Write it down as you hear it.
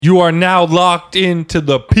You are now locked into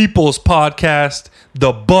the People's Podcast,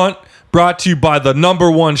 The Bunt, brought to you by the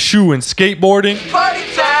 #1 shoe in skateboarding. Party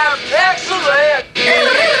time, excellent!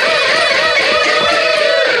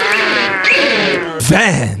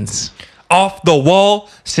 Vans. Off the wall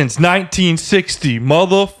since 1960,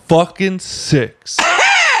 motherfucking 6.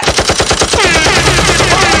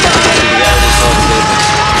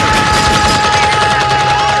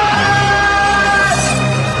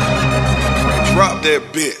 Drop that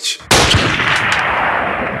bitch.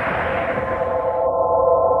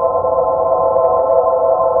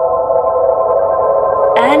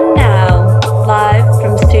 And now, live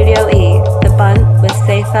from Studio E, The Bunt with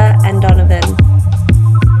Silva and Donovan.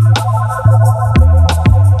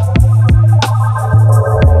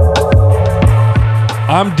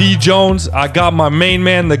 I'm D Jones. I got my main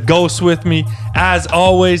man, the Ghost, with me. As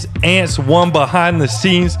always, Ant's one behind the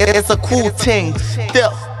scenes. It's a cool thing.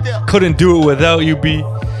 Still. Couldn't do it without you, B.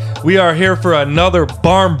 We are here for another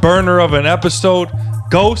barn burner of an episode.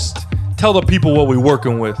 Ghost, tell the people what we're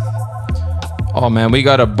working with. Oh man, we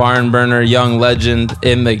got a barn burner, young legend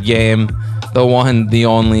in the game. The one, the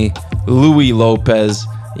only, Louie Lopez.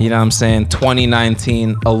 You know what I'm saying?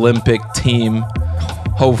 2019 Olympic team.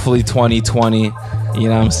 Hopefully 2020. You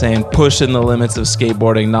know what I'm saying? Pushing the limits of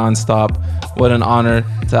skateboarding nonstop. What an honor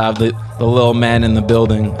to have the little man in the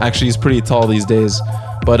building. Actually, he's pretty tall these days.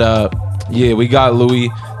 But yeah, we got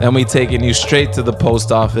Louie. Then we taking you straight to the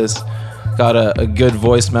post office. Got a good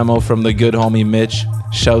voice memo from the good homie Mitch.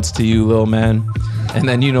 Shouts to you, little man. And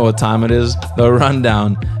then you know what time it is. The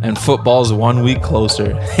rundown. And football's 1 week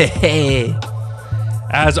closer. Hey.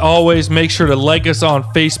 As always, make sure to like us on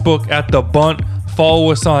Facebook at The Bunt.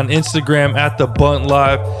 Follow us on Instagram at The Bunt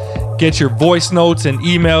Live. Get your voice notes and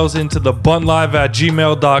emails into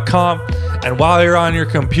thebuntlive@gmail.com. And while you're on your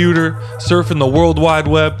computer, surfing the World Wide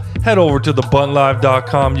Web, head over to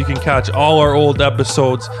thebuntlive.com. You can catch all our old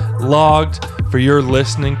episodes logged for your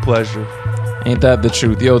listening pleasure. Ain't that the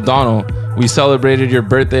truth? Yo, Donald, we celebrated your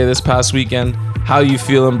birthday this past weekend. How you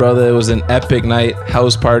feeling, brother? It was an epic night,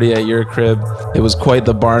 house party at your crib. It was quite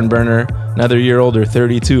the barn burner. Another year older,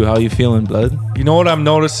 32. How you feeling, blood? You know what I'm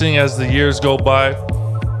noticing as the years go by?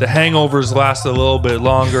 The hangovers last a little bit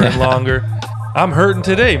longer and longer. I'm hurting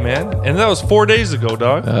today, man. And that was 4 days ago,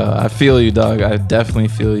 dog. I feel you, dog. I definitely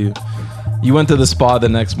feel you. You went to the spa the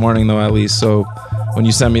next morning, though, at least. So when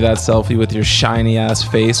you sent me that selfie with your shiny-ass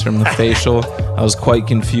face from the facial, I was quite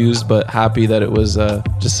confused, but happy that it was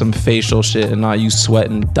just some facial shit and not you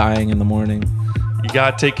sweating, dying in the morning. You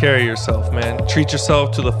gotta take care of yourself, man. Treat yourself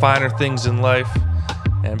to the finer things in life.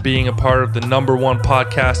 And being a part of the #1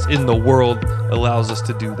 podcast in the world allows us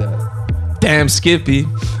to do that. Damn, Skippy.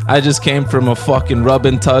 I just came from a fucking rub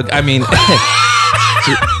and tug. I mean,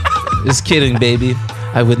 just kidding, baby.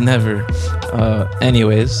 I would never.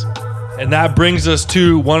 Anyways. And that brings us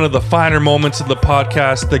to one of the finer moments of the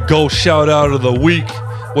podcast, the Ghost shout out of the week.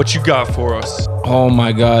 What you got for us? Oh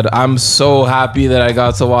my God. I'm so happy that I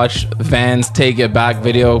got to watch Vans Take It Back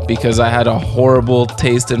video because I had a horrible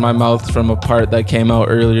taste in my mouth from a part that came out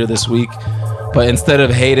earlier this week. But instead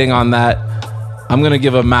of hating on that, I'm going to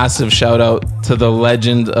give a massive shout out to the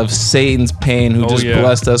legend of Satan's Pain who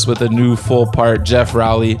blessed us with a new full part, Jeff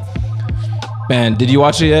Rowley. Man, did you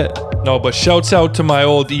watch it yet? No, but shouts out to my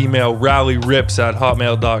old email,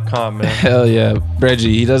 rallyrips@hotmail.com, man. Hell yeah.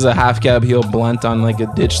 Reggie, he does a half cab heel blunt on like a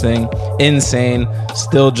ditch thing. Insane.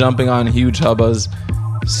 Still jumping on huge hubbas.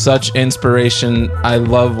 Such inspiration. I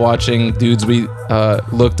love watching dudes we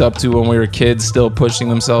looked up to when we were kids still pushing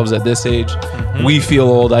themselves at this age. Mm-hmm. We feel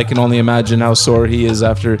old. I can only imagine how sore he is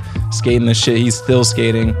after skating the shit he's still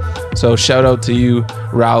skating. So shout out to you,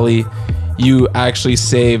 Rowley. You actually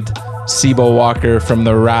saved Sibo Walker from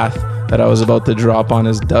the wrath that I was about to drop on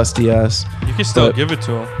his dusty ass. You can still give it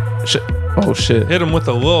to him. Oh shit. Hit him with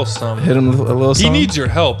a little something. Hit him with a little something? He needs your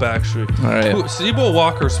help, actually. All right. Sibo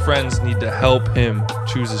Walker's friends need to help him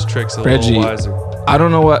choose his tricks a Reggie, little wiser. I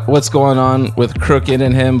don't know what's going on with Crooked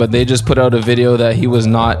and him, but they just put out a video that he was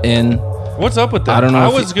not in. What's up with that? I don't know. I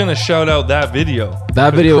was going to shout out that video.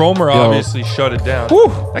 That video. Cromer obviously shut it down.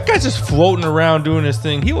 Whew. That guy's just floating around doing his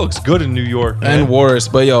thing. He looks good in New York, man. And worse.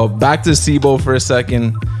 But yo, back to Sibo for a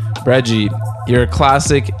second. Reggie, you're a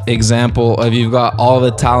classic example of you've got all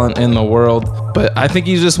the talent in the world, but I think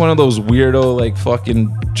he's just one of those weirdo, like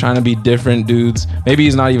fucking trying to be different dudes. Maybe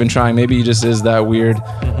he's not even trying. Maybe he just is that weird.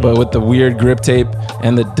 Mm-hmm. But with the weird grip tape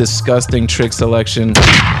and the disgusting trick selection,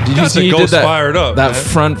 did you see he did that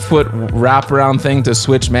front foot wraparound thing to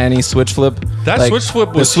switch Manny switch flip? That like, switch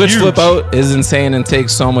flip was the switch huge. Flip out is insane and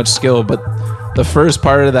takes so much skill, but the first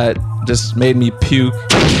part of that just made me puke.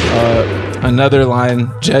 Another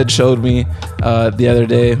line Jed showed me the other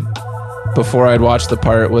day before I'd watched the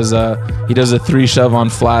part was he does a 3 shove on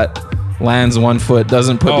flat, lands 1 foot,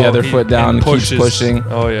 doesn't put the other foot down, and keeps pushing.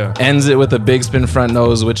 Oh, yeah. Ends it with a big spin front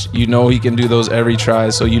nose, which you know he can do those every try.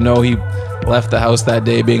 So you know he left the house that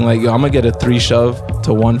day being like, yo, I'm going to get a 3 shove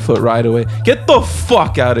to 1 foot right away. Get the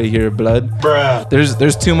fuck out of here, blood. Bruh.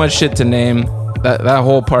 There's too much shit to name. That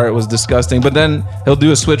whole part was disgusting. But then he'll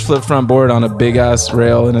do a switch flip front board on a big ass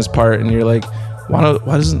rail in his part, and you're like, why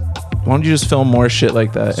don't you just film more shit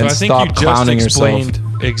like that So and I think stop you clowning just yourself?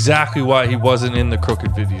 explained exactly why he wasn't in the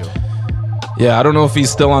Crooked video. Yeah, I don't know if he's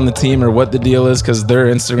still on the team or what the deal is because their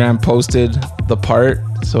Instagram posted the part,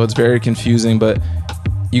 so it's very confusing. But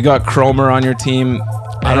you got Cromer on your team.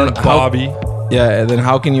 I don't know Bobby. Yeah, and then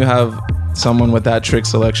how can you have someone with that trick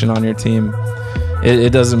selection on your team?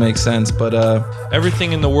 It doesn't make sense, but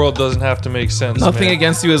Everything in the world doesn't have to make sense. nothing man.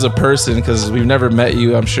 against you as a person because we've never met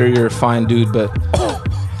you. I'm sure you're a fine dude, but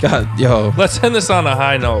God, yo. Let's end this on a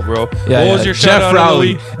high note, bro. Yeah, what was yeah. your Jeff shout out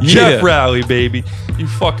Rowley. of the week? Yeah. Jeff Rowley, baby. You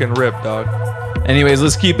fucking rip, dog. Anyways,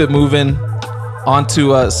 let's keep it moving. On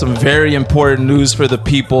to some very important news for the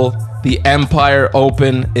people. The Empire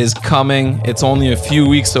Open is coming. It's only a few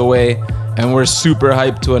weeks away, and we're super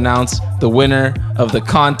hyped to announce the winner of the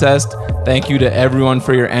contest. Thank you to everyone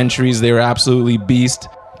for your entries. They were absolutely beast.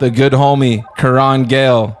 The good homie, Karan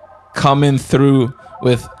Gale, coming through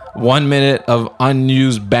with 1 minute of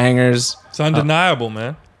unused bangers. It's undeniable,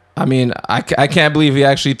 man. I mean, I can't believe he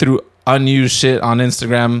actually threw unused shit on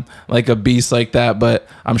Instagram like a beast like that, but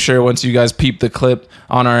I'm sure once you guys peep the clip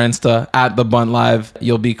on our Insta at the Bunt Live,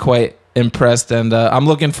 you'll be quite impressed, and I'm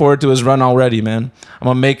looking forward to his run already, man. I'm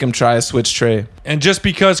gonna make him try a switch tray. And just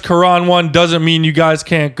because Karan won doesn't mean you guys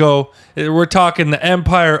can't go. We're talking the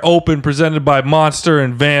Empire Open presented by Monster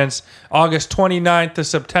and Vans, August 29th to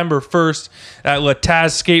September 1st at La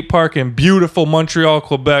Taz Skate Park in beautiful Montreal,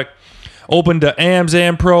 Quebec. Open to AMs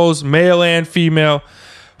and pros, male and female.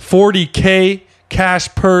 40K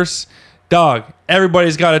cash purse. Dog,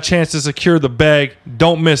 everybody's got a chance to secure the bag.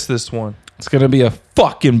 Don't miss this one. It's gonna be a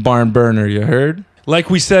fucking barn burner, you heard? Like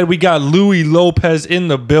we said, we got Louie Lopez in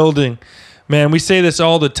the building. Man, we say this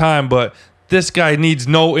all the time, but this guy needs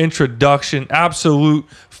no introduction. Absolute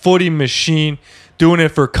footy machine. Doing it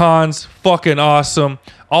for cons. Fucking awesome.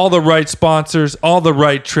 All the right sponsors. All the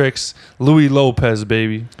right tricks. Louie Lopez,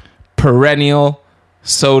 baby. Perennial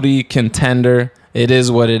SOTY contender. It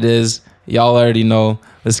is what it is. Y'all already know.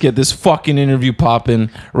 Let's get this fucking interview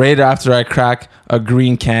popping right after I crack a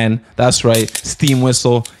green can. That's right, Steam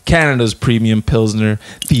Whistle, Canada's premium Pilsner,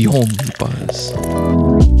 the only buzz.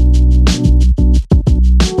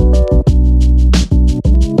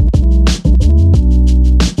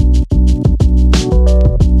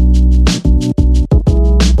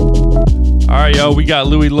 All right, yo, we got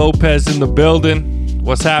Louie Lopez in the building.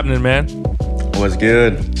 What's happening, man? What's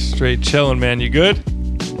good? Straight chilling, man. You good?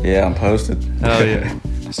 Yeah, I'm posted. Hell yeah.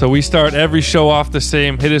 So we start every show off the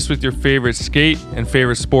same. Hit us with your favorite skate and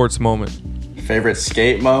favorite sports moment. Favorite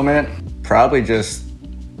skate moment? Probably just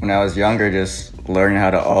when I was younger, just learning how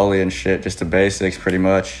to ollie and shit, just the basics pretty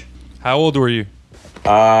much. How old were you?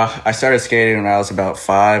 I started skating when I was about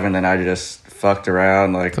 5, and then I just fucked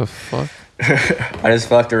around. Like, The fuck? I just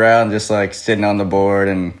fucked around, just like sitting on the board,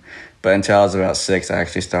 but until I was about 6, I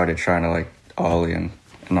actually started trying to like ollie and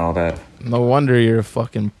all that. No wonder you're a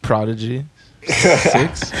fucking prodigy.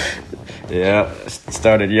 6? Yeah,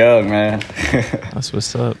 started young, man. That's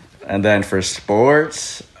what's up. And then for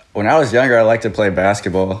sports, when I was younger, I liked to play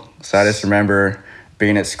basketball. So I just remember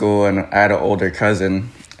being at school, and I had an older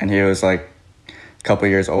cousin, and he was like a couple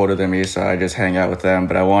years older than me, so I just hang out with them.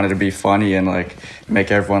 But I wanted to be funny and like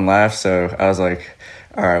make everyone laugh, so I was like,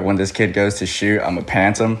 all right, when this kid goes to shoot, I'm gonna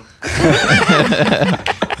pants him.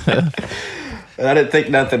 And I didn't think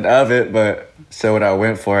nothing of it, but so when I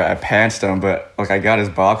went for it, I pantsed him, but like I got his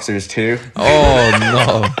boxers too. Oh,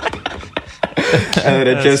 no. And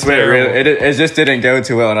it just went really, it just didn't go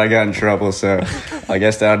too well, and I got in trouble. So I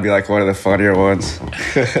guess that would be like one of the funnier ones.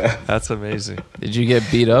 That's amazing. Did you get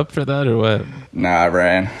beat up for that or what? Nah, I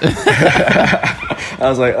ran. I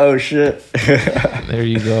was like, oh shit. There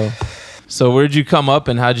you go. So where'd you come up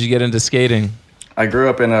and how'd you get into skating? I grew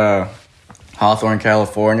up in Hawthorne,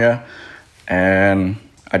 California, and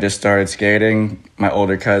I just started skating. My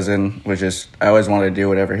older cousin was just, I always wanted to do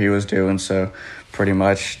whatever he was doing, so pretty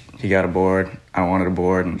much he got a board, I wanted a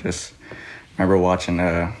board, and just remember watching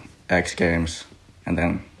X Games, and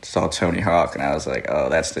then saw Tony Hawk, and I was like, oh,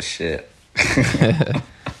 that's the shit.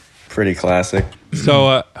 Pretty classic.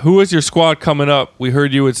 So who is your squad coming up? We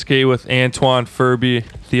heard you would skate with Antoine, Furby,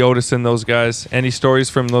 Theotis, and those guys. Any stories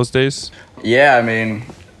from those days? Yeah, I mean,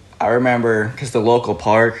 I remember because the local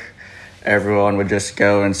park, everyone would just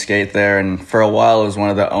go and skate there. And for a while, it was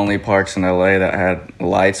one of the only parks in LA that had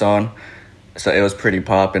lights on. So it was pretty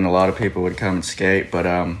poppin'. A lot of people would come and skate. But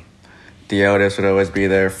Deotis would always be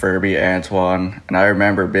there, Furby, Antoine. And I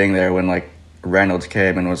remember being there when, like, Reynolds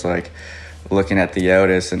came and was, like, looking at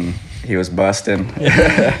Deotis and he was busting.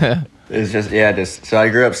 It was just so I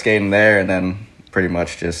grew up skating there and then pretty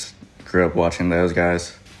much just grew up watching those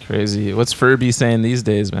guys. Crazy. What's Furby saying these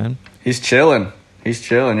days, man? He's chilling,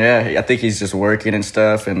 yeah. I think he's just working and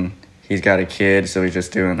stuff, and he's got a kid, so he's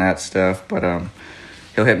just doing that stuff. But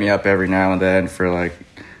he'll hit me up every now and then for, like,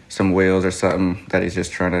 some wheels or something that he's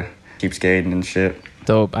just trying to keep skating and shit.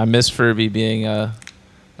 Dope. I miss Furby being a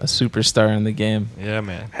superstar in the game. Yeah,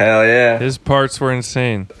 man. Hell yeah. His parts were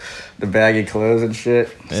insane. The baggy clothes and shit.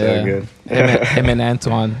 So good. Him and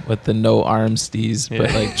Antoine with the no arm stees,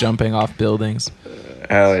 but like jumping off buildings.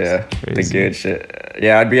 Hell yeah. The good shit.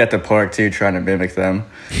 Yeah, I'd be at the park too trying to mimic them.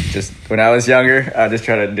 Just when I was younger, I'd just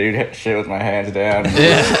try to do shit with my hands down.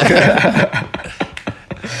 Yeah.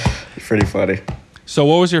 Pretty funny. So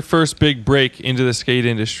what was your first big break into the skate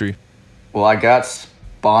industry? Well, I got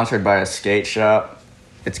sponsored by a skate shop.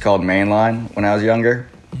 It's called Mainline when I was younger.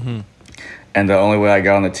 Mm-hmm. And the only way I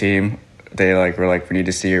got on the team, they were like, we need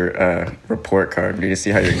to see your report card. We need to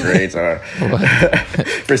see how your grades are.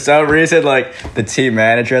 For some reason, like, the team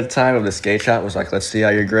manager at the time of the skate shop was like, let's see how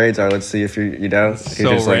your grades are. Let's see if you know.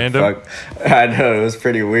 So just random. Like, fuck. I know, it was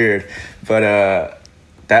pretty weird. But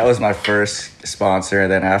that was my first sponsor.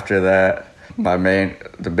 And then after that,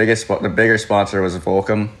 the bigger sponsor was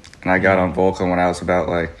Volcom. And I got on Volcom when I was about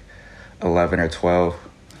like 11 or 12.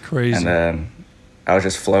 Crazy. And then I was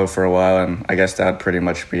just flow for a while, and I guess that'd pretty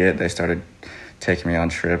much be it. They started taking me on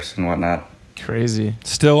trips and whatnot. Crazy.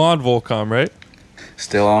 Still on Volcom, right?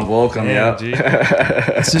 Still on Volcom, yeah.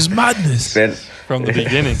 This is madness. From the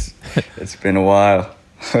beginning. It's been a while.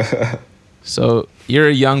 So you're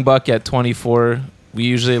a young buck at 24. We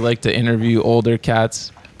usually like to interview older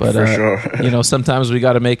cats. But, for sure. Sometimes we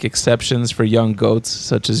got to make exceptions for young goats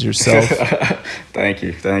such as yourself. Thank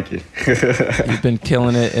you. You've been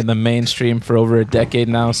killing it in the mainstream for over a decade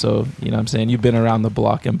now, so, what I'm saying, you've been around the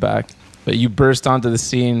block and back. But you burst onto the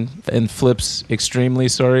scene in Flips Extremely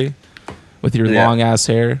Sorry with your long-ass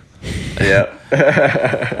hair. Yeah.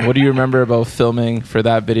 What do you remember about filming for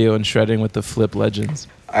that video and shredding with the Flip Legends?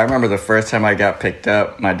 I remember the first time I got picked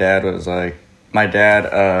up, I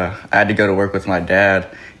had to go to work with my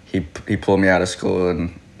dad. He pulled me out of school,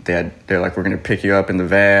 and they're like, we're gonna pick you up in the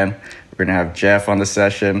van. We're gonna have Jeff on the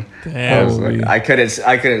session. Damn. I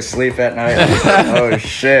couldn't sleep at night. I was like, oh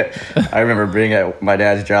shit! I remember being at my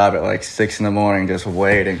dad's job at like 6 a.m, just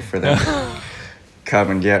waiting for them to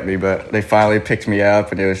come and get me. But they finally picked me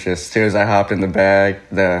up, and it was just as soon as I hopped in the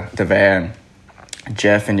van,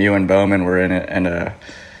 Jeff and Ewan Bowman were in it, and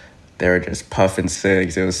they were just puffing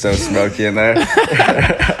cigs. It was so smoky in there.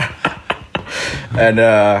 And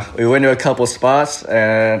we went to a couple spots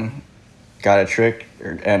and got a trick.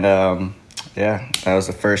 And, that was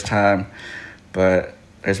the first time. But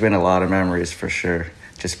there's been a lot of memories for sure.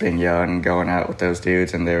 Just being young and going out with those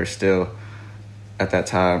dudes. And they were still, at that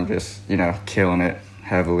time, just, killing it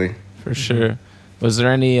heavily. For sure. Was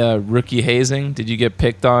there any rookie hazing? Did you get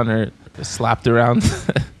picked on or slapped around?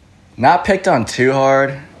 Not picked on too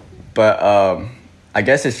hard. But I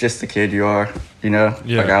guess it's just the kid you are, Yeah.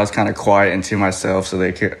 Like, I was kind of quiet and to myself, so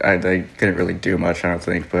they couldn't really do much, I don't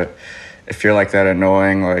think. But if you're like that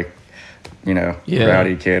annoying,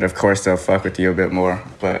 rowdy kid, of course they'll fuck with you a bit more.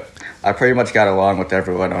 But I pretty much got along with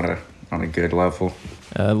everyone on a good level.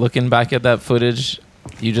 Looking back at that footage,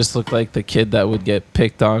 you just look like the kid that would get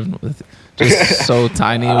picked on with just so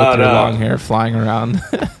tiny with your long hair flying around.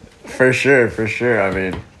 For sure. I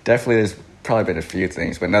mean, definitely there's probably been a few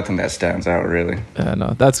things, but nothing that stands out really.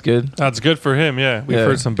 No, that's good. That's good for him, yeah. We've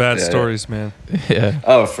heard some bad stories, man. Yeah.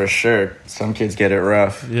 Oh, for sure. Some kids get it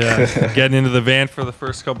rough. Yeah. Getting into the van for the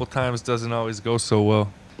first couple times doesn't always go so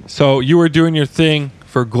well. So you were doing your thing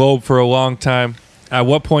for Globe for a long time. At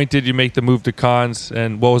what point did you make the move to Cons,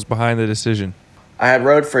 and what was behind the decision? I had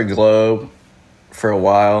rode for Globe for a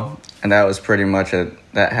while, and that was pretty much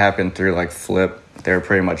that happened through like Flip. They were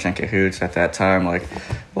pretty much in cahoots at that time. Like,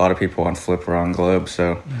 a lot of people on Flip were on Globe,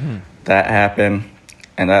 so that happened,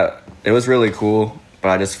 and it was really cool. But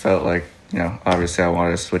I just felt like, obviously I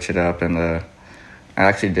wanted to switch it up, and I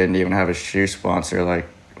actually didn't even have a shoe sponsor. Like,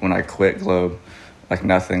 when I quit Globe, like,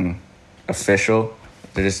 nothing official.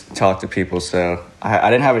 I just talked to people, so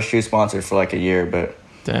I didn't have a shoe sponsor for like a year, but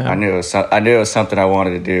Damn. I knew it was something I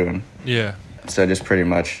wanted to do, and so I just pretty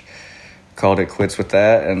much called it quits with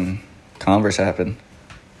that, and Converse happened.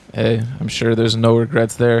 Hey, I'm sure there's no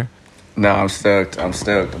regrets there. No, I'm stoked.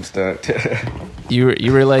 You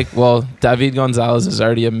were like, well, David Gonzalez is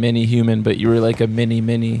already a mini human, but you were like a mini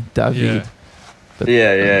David.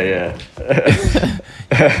 Yeah.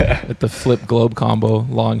 With the flip globe combo,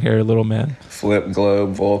 long hair, little man. Flip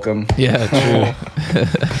globe, Volcom. Yeah, true.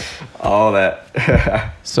 All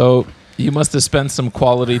that. So you must have spent some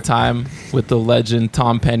quality time with the legend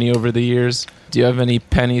Tom Penny over the years. Do you have any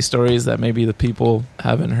Penny stories that maybe the people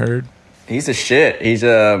haven't heard? He's a shit. He's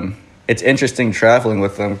it's interesting traveling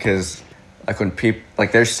with them because like when people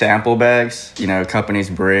like there's sample bags, you know, companies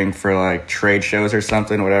bring for like trade shows or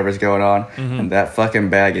something, whatever's going on, and that fucking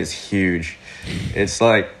bag is huge. It's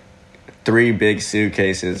like 3 big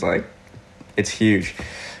suitcases, like it's huge.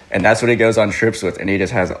 And that's what he goes on trips with, and he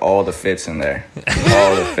just has all the fits in there.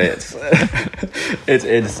 All the fits. It's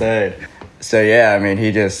insane. So yeah, I mean,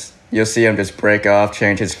 you'll see him just break off,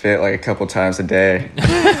 change his fit like a couple times a day.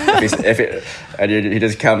 He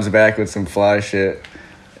just comes back with some fly shit,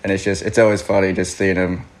 and it's always funny just seeing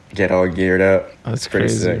him get all geared up. That's pretty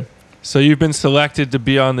crazy. sick. So you've been selected to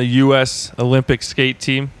be on the U.S. Olympic skate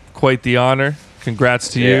team. Quite the honor. Congrats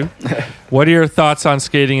to you. What are your thoughts on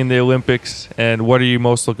skating in the Olympics, and what are you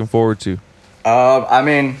most looking forward to? I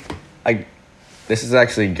mean, this is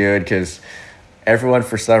actually good because everyone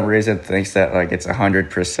for some reason thinks that like it's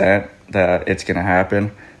 100% that it's gonna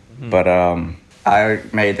happen, but I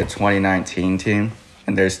made the 2019 team,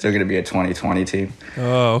 and there's still gonna be a 2020 team.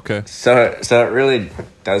 Oh, okay. So it really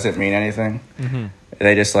doesn't mean anything.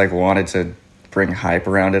 They just like wanted to bring hype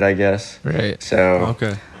around it, I guess. Right. So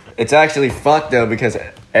Okay. it's actually fucked though because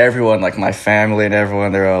everyone, like my family and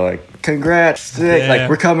everyone, they're all like, "Congrats, sick. Yeah. Like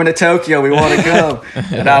we're coming to Tokyo, we want to go."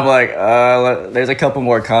 And I'm like, "There's a couple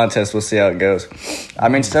more contests. We'll see how it goes." I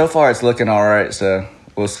mean, so far it's looking all right. So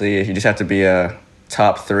we'll see. You just have to be a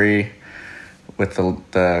top 3 with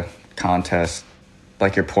the contest.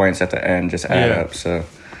 Like your points at the end just add up. So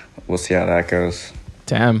we'll see how that goes.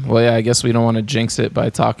 Damn. Well, yeah, I guess we don't want to jinx it by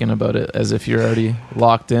talking about it as if you're already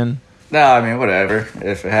locked in. No, I mean, whatever.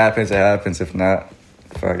 If it happens, it happens. If not,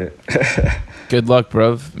 fuck it. Good luck,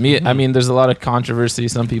 bro. I mean, there's a lot of controversy.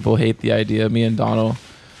 Some people hate the idea. Me and Donald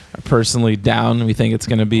are personally down. We think it's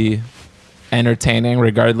going to be entertaining,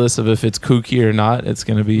 regardless of if it's kooky or not. It's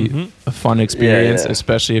going to be a fun experience,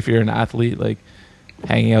 especially if you're an athlete. Like,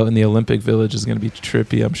 hanging out in the Olympic Village is going to be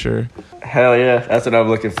trippy, I'm sure. Hell yeah. That's what I'm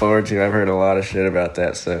looking forward to. I've heard a lot of shit about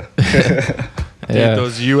that, so... Dude,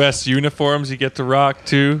 those U.S. uniforms you get to rock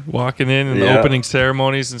too, walking in and the opening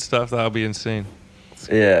ceremonies and stuff, that'll be insane.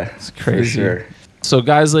 Yeah, It's crazy. for sure. So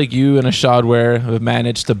guys like you and Ashad Ware have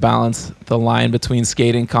managed to balance the line between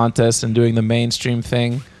skating contests and doing the mainstream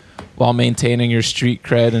thing while maintaining your street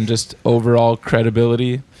cred and just overall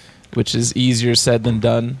credibility, which is easier said than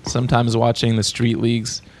done. Sometimes watching the street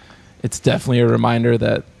leagues, it's definitely a reminder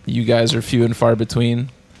that you guys are few and far between.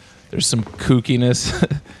 There's some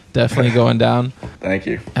kookiness definitely going down. Thank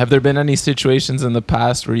you. Have there been any situations in the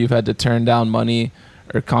past where you've had to turn down money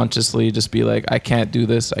or consciously just be like, I can't do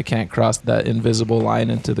this, I can't cross that invisible line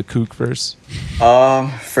into the Kookverse?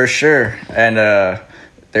 For sure. And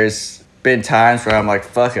there's been times where I'm like,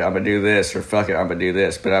 fuck it, I'm gonna do this, or fuck it, I'm gonna do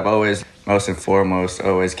this. But I've always, most and foremost,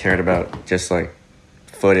 always cared about just like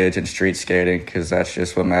footage and street skating, because that's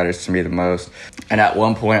just what matters to me the most. And at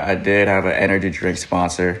one point I did have an energy drink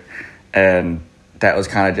sponsor, and that was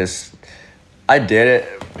kind of just, I did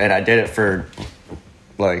it, and I did it for,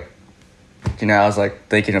 like, you know, I was, like,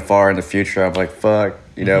 thinking far in the future. I'm like, fuck,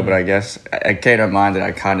 you know, but I guess I came to mind that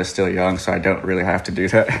I'm kind of still young, so I don't really have to do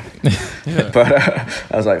that. But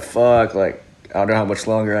I was like, fuck, like, I don't know how much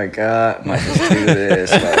longer I got. Might just do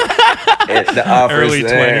this. Like, the offer's Early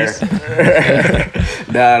there. 20s.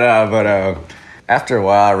 But after a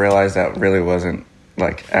while, I realized that really wasn't,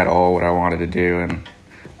 like, at all what I wanted to do, and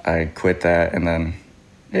I quit that. And then,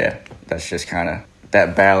 yeah, that's just kind of,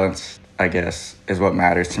 that balance, I guess, is what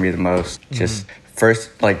matters to me the most. Just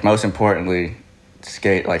first, like, most importantly,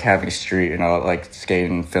 skate, like, having street and all, like,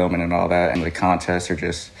 skating, filming and all that, and the contests are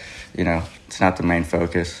just, you know, it's not the main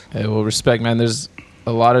focus. Hey, well, respect, man. There's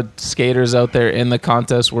a lot of skaters out there in the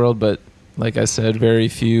contest world, but like I said, very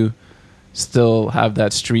few still have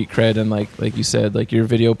that street cred. And like you said, like, your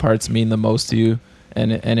video parts mean the most to you,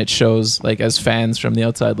 and it shows, like, as fans from the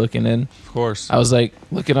outside looking in. Of course. I was like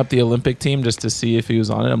looking up the Olympic team just to see if he was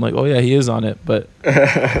on it. I'm like, oh yeah, he is on it. But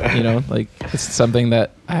you know, like, it's something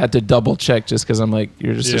that I had to double check just because I'm like,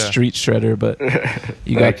 you're just a street shredder, but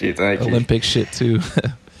you got Olympic shit too.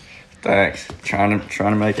 Thanks. Trying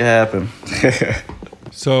to make it happen.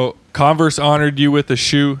 So Converse honored you with a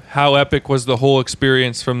shoe. How epic was the whole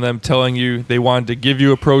experience from them telling you they wanted to give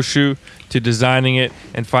you a pro shoe to designing it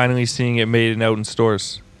and finally seeing it made and out in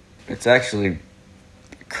stores? It's actually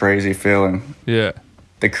a crazy feeling. Yeah.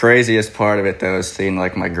 The craziest part of it, though, is seeing,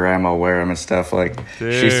 like, my grandma wear them and stuff. Like, she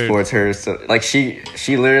Dude. sports hers. So, like, she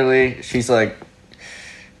literally, she's old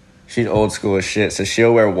school as shit. So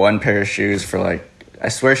she'll wear one pair of shoes for, like, I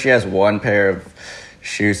swear she has one pair of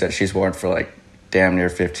shoes that she's worn for, like, damn near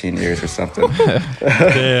 15 years or something.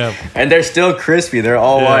 Damn. And they're still crispy. They're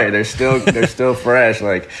all Yeah. white. They're still fresh,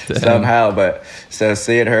 like, somehow. But so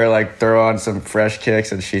seeing her, like, throw on some fresh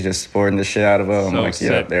kicks and she's just sporting the shit out of them, I'm So like,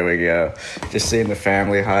 sick. yeah, there we go. Just seeing the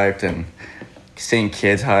family hyped and seeing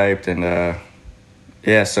kids hyped. And,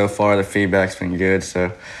 yeah, so far the feedback's been good.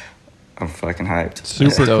 So I'm fucking hyped.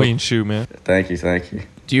 Super Dope. clean shoe, man. Thank you.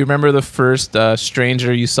 Do you remember the first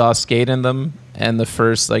stranger you saw skate in them and the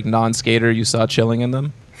first like non-skater you saw chilling in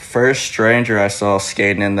them? First stranger I saw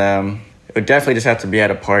skating in them, it would definitely just have to be at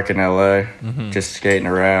a park in LA, just skating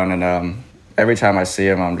around. And every time I see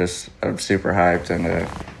them, I'm super hyped. And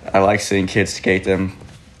I like seeing kids skate them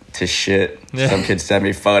to shit. Yeah. Some kids send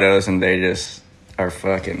me photos and they just are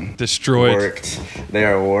fucking Destroyed. worked. They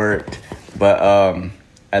are worked. But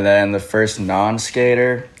and then the first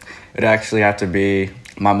non-skater, it'd actually have to be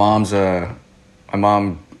my mom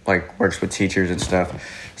like works with teachers and stuff,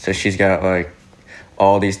 so she's got like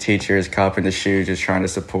all these teachers copping the shoes, just trying to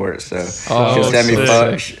support. So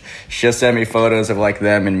she'll send me photos of like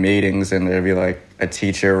them in meetings, and there'll be like a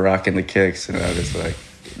teacher rocking the kicks, and I'm just like,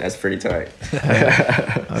 that's pretty tight.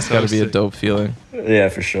 That's got to be a dope feeling. Yeah,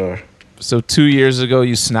 for sure. So 2 years ago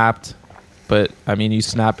you snapped, but I mean you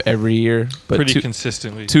snap every year. But Pretty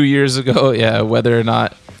consistently. 2 years ago, yeah, whether or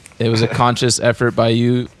not it was a conscious effort by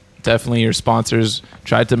you, definitely your sponsors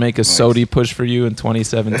tried to make a SOTY push for you in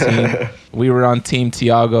 2017. We were on Team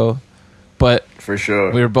Tiago, but For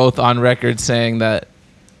sure. we were both on record saying that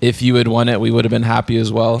if you had won it, we would have been happy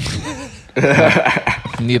as well.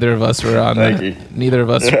 Neither of us were on Thank that. you. Neither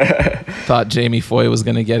of us thought Jamie Foy was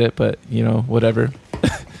going to get it, but, you know, whatever.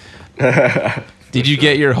 Did you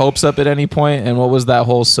get your hopes up at any point, and what was that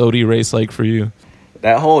whole SOTY race like for you?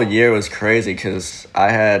 That whole year was crazy because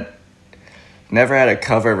I had never had a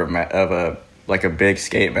cover of a big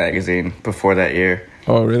skate magazine before that year.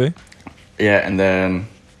 Oh, really? Yeah, and then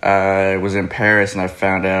I was in Paris and I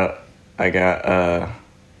found out I got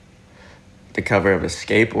the cover of a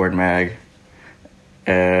skateboard mag,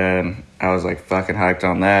 and I was like fucking hyped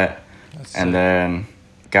on that. And then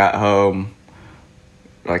got home,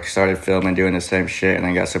 like started filming, doing the same shit, and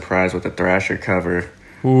then got surprised with the Thrasher cover.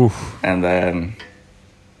 Oof. And then,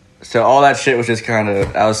 so all that shit was just kind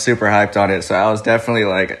of, I was super hyped on it. So I was definitely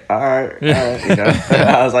like, all right, you know.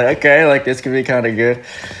 I was like, okay, like this could be kind of good.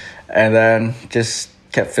 And then just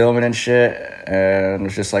kept filming and shit, and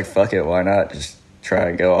was just like, fuck it, why not? Just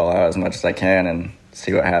try to go all out as much as I can and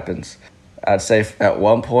see what happens. I'd say at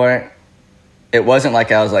one point, it wasn't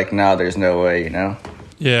like I was like, no, there's no way, you know?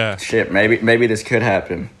 Yeah. Shit, maybe this could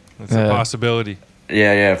happen. That's a possibility.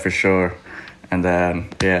 Yeah, for sure. And then,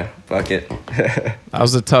 yeah, fuck it. That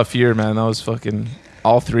was a tough year, man. That was fucking...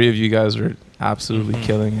 All three of you guys were absolutely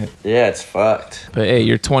killing it. Yeah, it's fucked. But hey,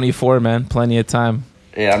 you're 24, man. Plenty of time.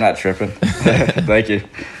 Yeah, I'm not tripping. Thank you.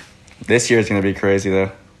 This year's going to be crazy,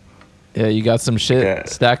 though. Yeah, you got some shit Yeah.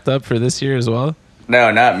 stacked up for this year as well?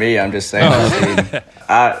 No, not me. I'm just saying.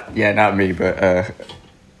 Yeah, not me, but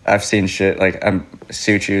I've seen shit. Like,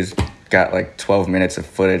 Suchu's got like 12 minutes of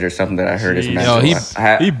footage or something that I heard is Jeez. mental.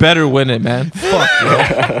 No, he better win it, man. Fuck,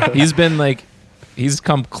 bro. He's been like... He's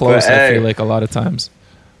come close, But, I hey, feel like, a lot of times.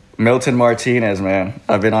 Milton Martinez, man.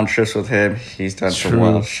 I've been on trips with him. He's done some True.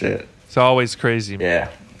 wild shit. It's always crazy. Yeah.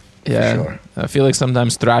 Yeah, sure. I feel like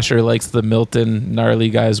sometimes Thrasher likes the Milton gnarly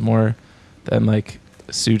guys more than like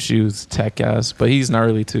Suchu's tech guys, but he's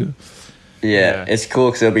gnarly too. Yeah, it's cool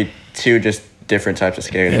because it'll be two just different types of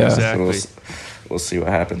skaters. Yeah. Exactly. So we'll see what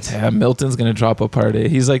happens. Yeah, Milton's gonna drop a party.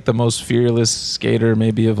 He's like the most fearless skater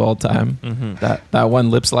maybe of all time. That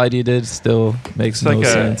one lip slide he did still makes It's no like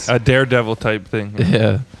sense. a daredevil type thing.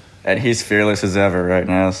 Yeah, And he's fearless as ever right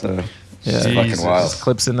now, so yeah. it's fucking Jesus. wild.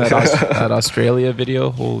 Clips in that Australia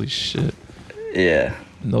video. Holy shit, Yeah,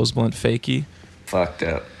 nose blunt fakey. fucked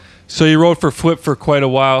up. So you rode for Flip for quite a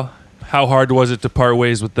while. How hard was it to part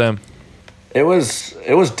ways with them? It was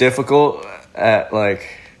difficult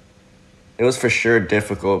it was for sure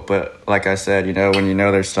difficult, but like I said, you know, when you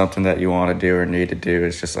know there's something that you want to do or need to do,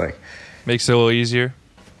 it's just like, Makes it a little easier.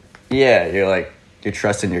 yeah, you're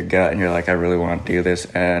trusting your gut and you're like, I really want to do this.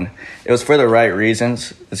 And it was for the right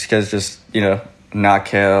reasons. It's because just, you know,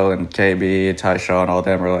 Nakel and KB and Tyshawn and all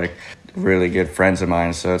them were like, really good friends of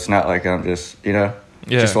mine. So it's not like I'm just,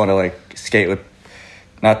 just want to like skate with,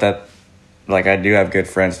 not that like I do have good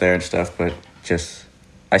friends there and stuff, but just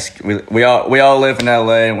we all live in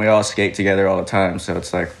LA and we all skate together all the time. So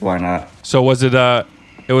it's like, why not? So was it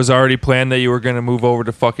was already planned that you were going to move over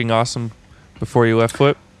to fucking Awesome before you left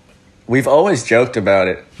Flip? We've always joked about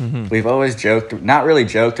it. Mm-hmm. We've always not really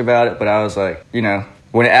joked about it, but I was like,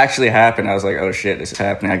 when it actually happened, I was like, oh shit, this is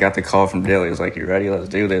happening. I got the call from Dilly. He was like, you ready? Let's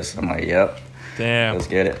do this. I'm like, yep. Damn. Let's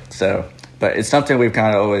get it. So, but it's something we've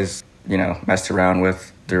kind of always, messed around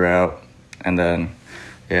with throughout. And then,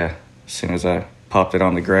 as soon as I popped it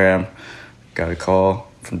on the gram, got a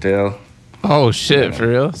call from Dill. Oh shit, for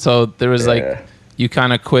real? So there was like, you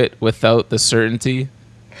kind of quit without the certainty?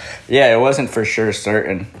 Yeah, it wasn't for sure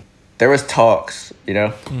certain. There was talks,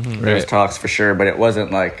 Mm-hmm. There was talks for sure, but it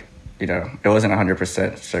wasn't like, it wasn't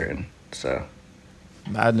 100% certain. So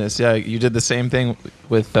madness. Yeah, you did the same thing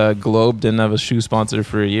with Globe. Didn't have a shoe sponsor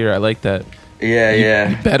for a year. I like that.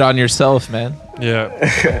 You bet on yourself, man.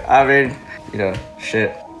 Yeah. I mean,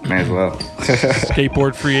 shit, may as well.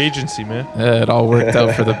 Skateboard free agency, man. Yeah, it all worked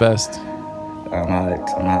out for the best. I'm hyped.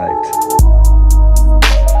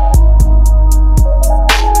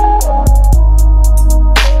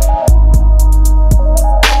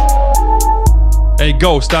 Hey,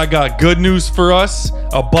 Ghost, I got good news for us.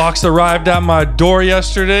 A box arrived at my door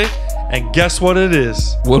yesterday, and guess what it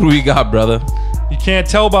is? What do we got, brother? You can't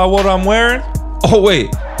tell by what I'm wearing? Oh,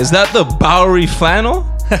 wait. Is that the Bowery flannel?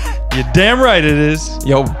 You're damn right it is.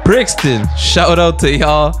 Yo, Brixton, shout out to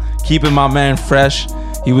y'all. Keeping my man fresh.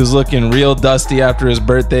 He was looking real dusty after his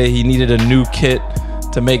birthday. He needed a new kit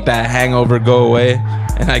to make that hangover go away.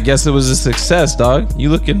 And I guess it was a success, dog.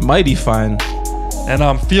 You looking mighty fine. And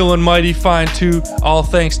I'm feeling mighty fine too, all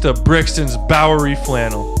thanks to Brixton's Bowery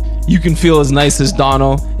flannel. You can feel as nice as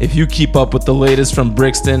Donald if you keep up with the latest from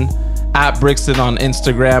Brixton. At Brixton on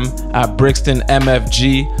Instagram, at Brixton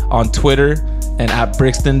MFG on Twitter, and at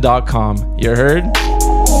Brixton.com. You heard?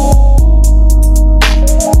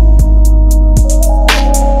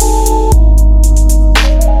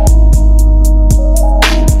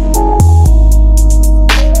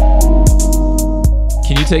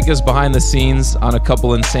 Can you take us behind the scenes on a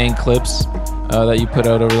couple insane clips that you put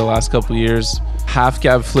out over the last couple years? Half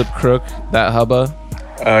cab flip crook, that hubba.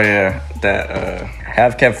 Oh yeah, that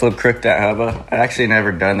half cab flip crook, that hubba. I actually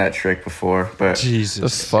never done that trick before, but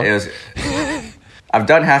Jesus, fuck? It was. I've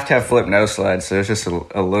done half cab flip no slide, so it was just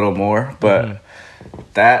a little more, but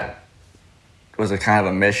that was a kind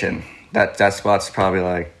of a mission. That spot's probably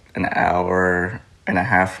like an hour and a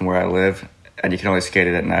half from where I live, and you can only skate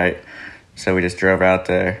it at night. So we just drove out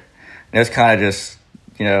there. And it was kind of just,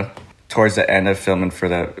 towards the end of filming for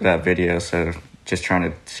that video. So just trying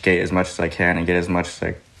to skate as much as I can and get as much as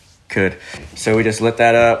I could. So we just lit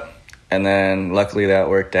that up. And then luckily that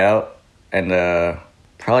worked out. And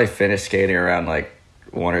probably finished skating around like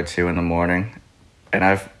 1 or 2 in the morning. And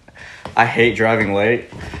I hate driving late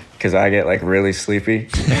because I get like really sleepy.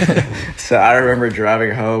 So I remember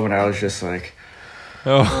driving home and I was just like,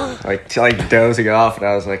 like dozing off, and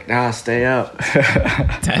I was like, nah, stay up.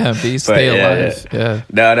 Damn, stay alive. Yeah.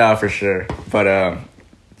 No, for sure. But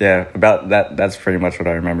about that's pretty much what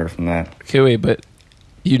I remember from that. Okay, wait, but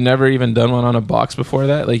you never even done one on a box before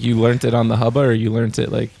that? Like you learned it on the hubba, or you learned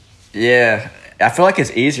it like? Yeah, I feel like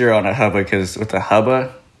it's easier on a hubba because with the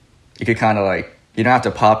hubba, you could kind of like, you don't have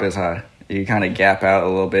to pop as high. You kind of gap out a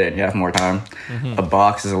little bit and you have more time. Mm-hmm. A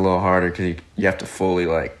box is a little harder because you have to fully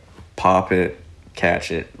like pop it,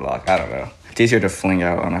 catch it, lock. I don't know. It's easier to fling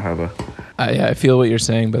out on a hubba. I feel what you're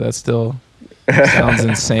saying, but that still sounds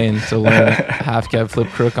insane to learn half cab flip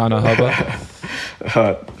crook on a hubba.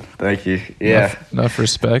 Thank you. Yeah. Enough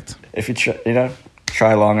respect. If you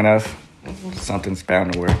try long enough, something's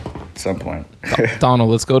bound to work at some point.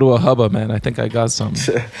 Donald, let's go to a hubba, man. I think I got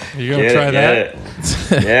something. You gonna try that?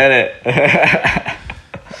 Get it.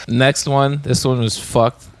 Next one. This one was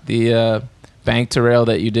fucked. The bank to rail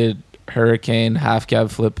that you did Hurricane half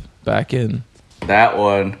cab flip back in. That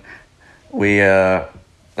one, that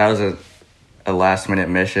was a last minute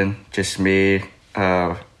mission. Just me,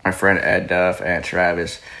 my friend Ed Duff, and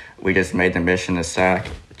Travis. We just made the mission to Sac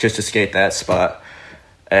just to skate that spot.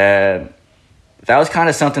 And that was kind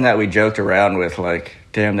of something that we joked around with, like,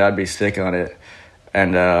 damn, that'd be sick on it.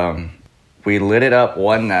 And we lit it up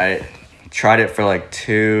one night, tried it for like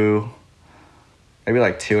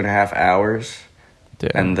 2.5 hours.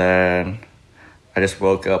 Damn. And then I just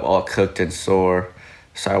woke up all cooked and sore.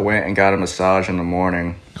 So I went and got a massage in the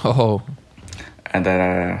morning. Oh. And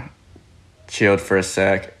then chilled for a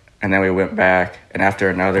sec. And then we went back. And after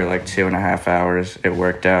another like 2.5 hours, it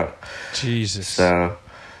worked out. Jesus. So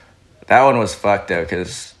That one was fucked though,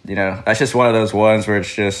 because that's just one of those ones where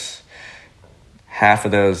it's just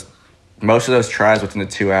most of those tries within the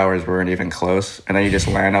 2 hours weren't even close, and then you just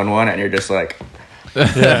land on one, and you're just like,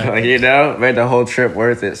 made the whole trip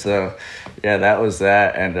worth it. So yeah, that was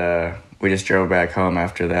that, and we just drove back home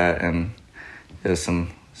after that, and there's some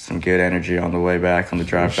good energy on the way back, on the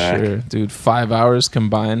drive back. Sure, dude. 5 hours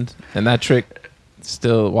combined, and that trick.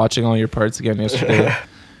 Still watching all your parts again yesterday.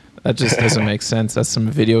 That just doesn't make sense. That's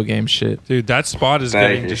some video game shit, dude. That spot is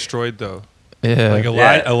getting destroyed though. Yeah, like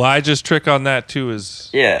Elijah's trick on that too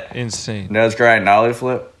is insane. Nose grind nollie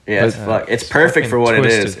flip. Yeah, it's perfect for what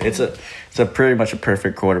twisted. It is. It's a pretty much a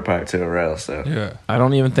perfect quarter pipe to a rail. So yeah, I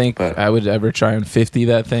don't even think I would ever try and 50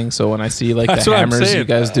 that thing. So when I see like the hammers you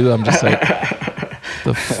guys do, I'm just like,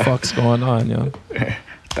 the fuck's going on, yo?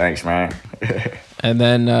 Thanks, man. And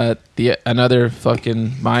then another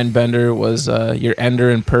fucking mind bender was your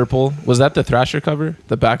Ender in purple. Was that the Thrasher cover?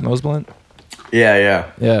 The back nose blunt? Yeah.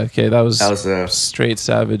 Yeah, okay. That was straight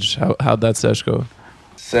savage. How'd that sesh go?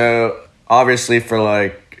 So obviously for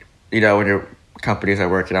like, when your companies are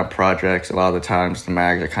working on projects, a lot of the times the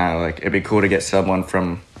mags are kind of like, it'd be cool to get someone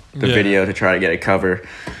from the video to try to get a cover.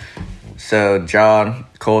 So John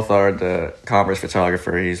Coulthard, the Converse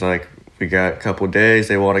photographer, he's like, we got a couple days,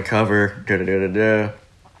 they want to cover,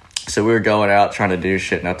 So we were going out trying to do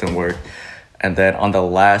shit, nothing worked. And then on the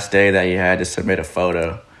last day that he had to submit a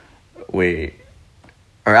photo,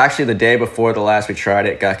 actually the day before the last we tried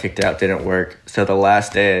it, got kicked out, didn't work. So the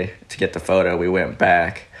last day to get the photo, we went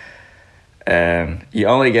back. And you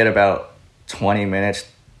only get about 20 minutes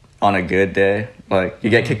on a good day. Like,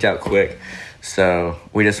 you get kicked out quick. So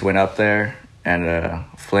we just went up there and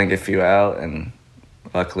flinged a few out, and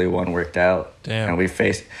luckily one worked out. Damn. And we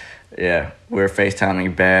were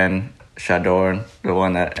FaceTiming Ben Shadorn, the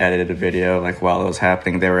one that edited the video. Like, while it was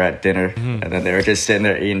happening, they were at dinner, and then they were just sitting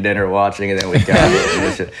there eating dinner, watching, and then we got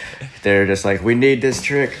it. They were just like, we need this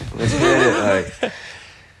trick. Let's get it. Like,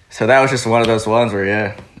 so that was just one of those ones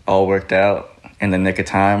where, all worked out in the nick of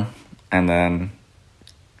time, and then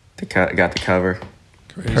got the cover.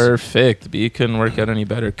 Crazy. Perfect. But you couldn't work out any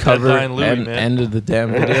better. Cover and end of the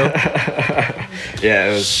damn video. Yeah,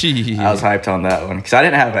 it was. Jeez. I was hyped on that one because I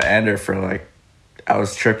didn't have an ender for I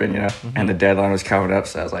was tripping, and the deadline was coming up,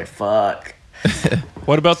 so I was like, fuck.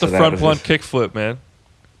 What about the front blunt kickflip, man?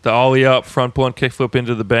 The ollie up front blunt kickflip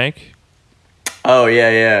into the bank? Oh,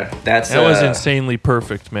 yeah. That was insanely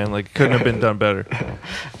perfect, man. Like, couldn't have been done better.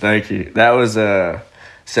 Thank you. That was,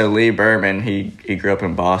 so Lee Berman, he grew up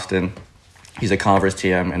in Boston. He's a Converse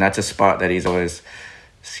TM, and that's a spot that he's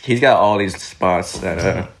got all these spots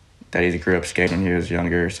that he grew up skating when he was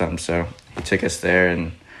younger or something. So he took us there,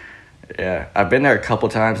 and I've been there a couple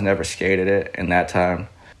times, never skated it, and that time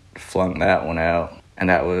flung that one out. And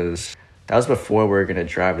that was before we were going to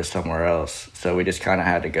drive to somewhere else. So we just kind of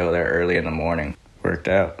had to go there early in the morning. Worked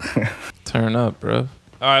out. Turn up, bro. All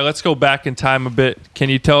right, let's go back in time a bit. Can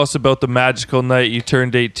you tell us about the magical night you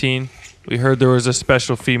turned 18? We heard there was a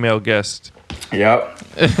special female guest. Yep.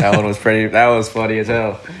 That was funny as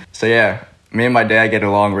hell. So yeah, me and my dad get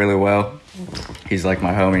along really well. He's like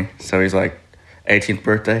my homie. So he's like, 18th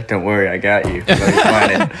birthday? Don't worry, I got you. So he's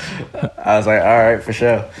planning. I was like, all right, for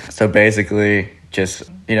sure. So basically just,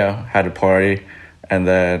 had a party, and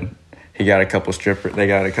then they got a couple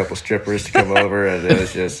strippers to come over, and it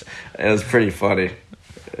was pretty funny.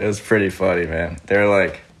 It was pretty funny, man. They're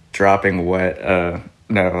like dropping wax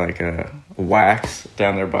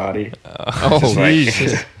down their body.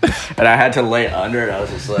 Jesus. And I had to lay under it. I was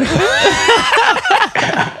just like,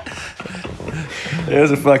 it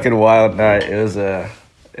was a fucking wild night. It was a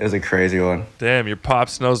crazy one. Damn, your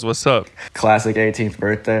pops knows what's up. Classic 18th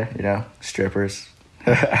birthday, strippers.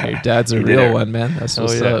 Your dad's a real one, man. That's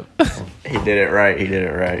what's up. He did it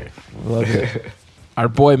right. Love it. Our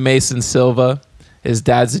boy Mason Silva, his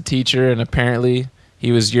dad's a teacher, and apparently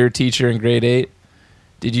he was your teacher in grade 8.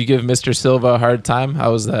 Did you give Mr. Silva a hard time?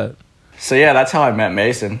 How was that? So yeah, that's how I met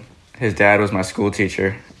Mason. His dad was my school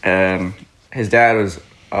teacher, and his dad was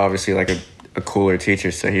obviously like a cooler teacher.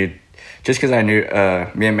 So just because I knew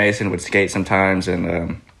me and Mason would skate sometimes,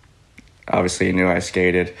 and obviously he knew I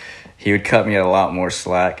skated, he would cut me a lot more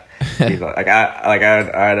slack. I'd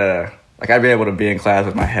be able to be in class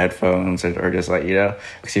with my headphones or just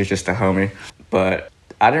because he was just a homie. But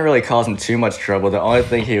I didn't really cause him too much trouble. The only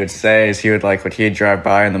thing he would say is when he'd drive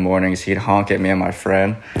by in the mornings, he'd honk at me and my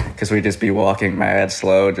friend because we'd just be walking mad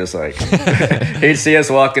slow, just like he'd see us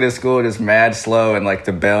walking to school just mad slow, and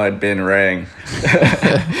the bell had been rang.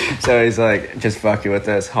 So he's like, just fucking with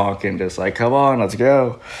us, honking, just like, come on, let's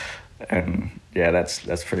go. And yeah,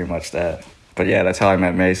 that's pretty much that. But yeah, that's how I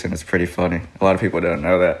met Mason. It's pretty funny. A lot of people don't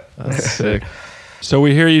know that. That's sick. So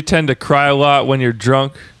we hear you tend to cry a lot when you're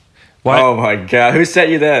drunk. Why? Oh my God, who sent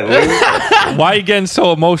you that? Louie? Why are you getting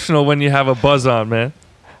so emotional when you have a buzz on, man?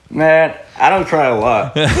 Man, I don't cry a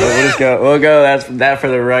lot. But we'll go. That's that for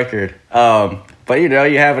the record. But you know,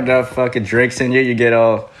 you have enough fucking drinks in you, you get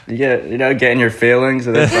in your feelings,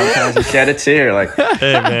 and then sometimes you shed a tear. Like,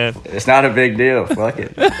 Hey, man. it's not a big deal. Fuck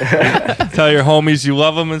it. Tell your homies you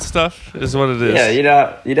love them and stuff is what it is. Yeah,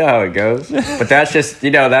 you know how it goes. But that's just,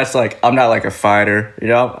 that's like, I'm not like a fighter.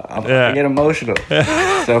 I get emotional.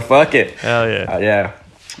 So fuck it. Hell yeah. Yeah,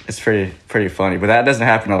 it's pretty funny. But that doesn't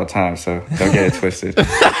happen all the time, so don't get it twisted.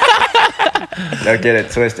 Don't get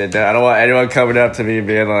it twisted. I don't want anyone coming up to me and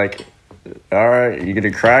being like, all right, you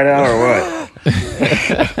gonna cry now or what?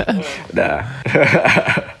 Nah.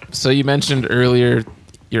 So you mentioned earlier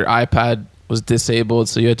your iPad was disabled,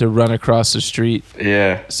 so you had to run across the street.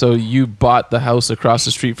 Yeah. So you bought the house across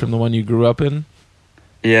the street from the one you grew up in?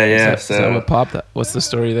 Yeah. Is that what popped? What's the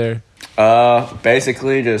story there?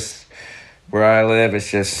 Basically, just where I live,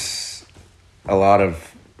 it's just a lot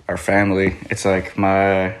of our family. It's like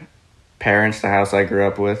my parents, the house I grew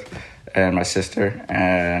up with, and my sister,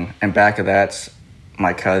 and back of that's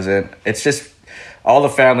my cousin. It's just all the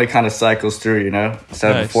family kind of cycles through,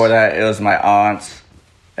 So Nice. Before that, it was my aunts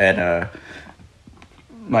and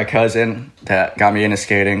my cousin that got me into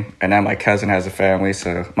skating, and now my cousin has a family,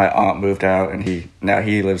 so my aunt moved out, and he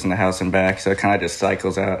lives in the house and back, so it kind of just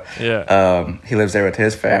cycles out. Yeah. He lives there with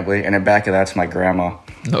his family, and then back of that's my grandma.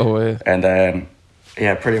 No way. And then,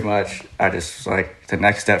 yeah, pretty much, I just, like, the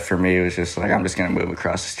next step for me was just, like, I'm just going to move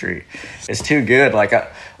across the street. It's too good. Like,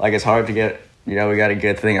 it's hard to get, we got a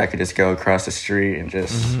good thing. I could just go across the street and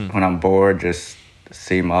just, when I'm bored, just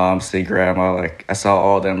see mom, see grandma. Like, I saw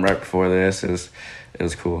all of them right before this. It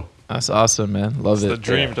was cool. That's awesome, man. Love It's it. the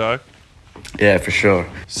dream, dog. Yeah, for sure.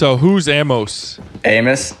 So who's Amos?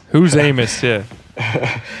 Amos? Who's Amos? Yeah.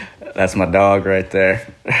 That's my dog right there.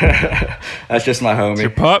 That's just my homie. Your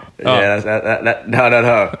pup? Oh. Yeah,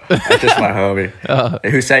 no. That's just my homie.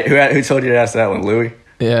 Who told you to ask that one, Louie?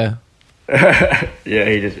 Yeah. Yeah,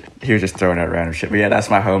 he was just throwing out random shit. But yeah, that's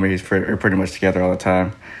my homie. We're pretty much together all the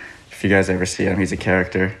time. If you guys ever see him, he's a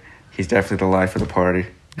character. He's definitely the life of the party.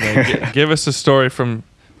 Man, give us a story from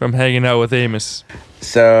hanging out with Amos.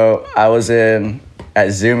 So I was at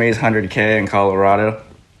Zoomies 100K in Colorado,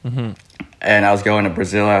 and I was going to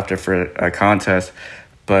Brazil after for a contest,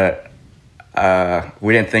 but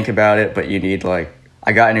we didn't think about it. But you need I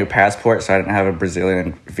got a new passport, so I didn't have a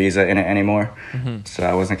Brazilian visa in it anymore, so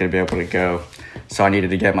I wasn't gonna be able to go. So I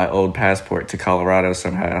needed to get my old passport to Colorado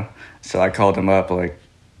somehow. So I called him up, I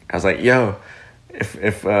was like, "Yo,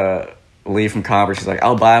 if Lee from Converse," he's like,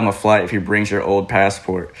 "I'll buy him a flight if he brings your old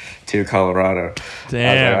passport to Colorado." Damn.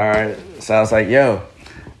 I was like, all right. So I was like, "Yo,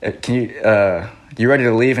 can you ready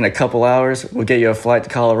to leave in a couple hours? We'll get you a flight to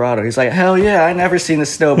Colorado." He's like, "Hell yeah, I never seen the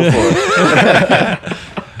snow before."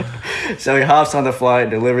 So he hops on the flight,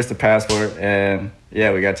 delivers the passport, and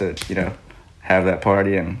yeah, we got to have that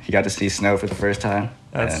party, and he got to see snow for the first time.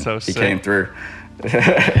 That's and so he sick. came through.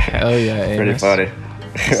 Hell yeah, Amos. Pretty funny.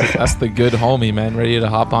 That's the good homie, man. Ready to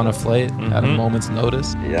hop on a flight at a moment's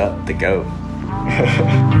notice. Yeah, the goat.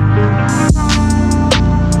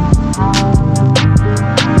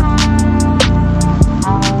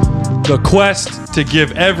 The quest to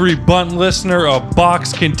give every Bunt listener a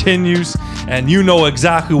box continues, and you know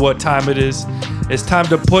exactly what time it is. It's time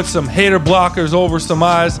to put some hater blockers over some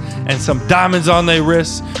eyes and some diamonds on their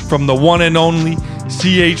wrists from the one and only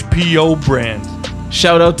CHPO brand.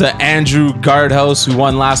 Shout out to Andrew Guardhouse, who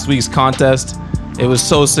won last week's contest. It was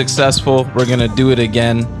so successful. We're going to do it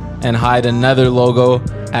again and hide another logo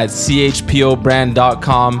at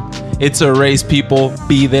chpobrand.com. It's a race, people.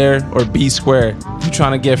 Be there or be square. If you're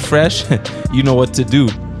trying to get fresh, you know what to do.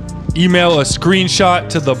 Email a screenshot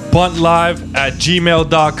to the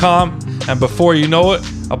buntlive@gmail.com, and before you know it,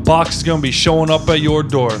 a box is going to be showing up at your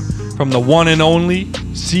door from the one and only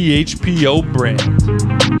CHPO brand.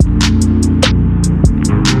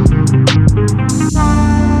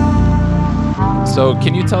 So,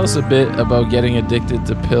 can you tell us a bit about getting addicted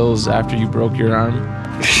to pills after you broke your arm?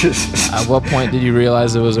 At what point did you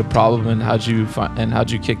realize it was a problem, and how'd you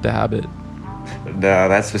kick the habit? No,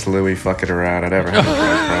 that's just Louie fucking around. I never had a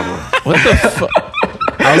drug problem. What the fuck?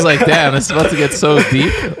 I was like, damn, it's about to get so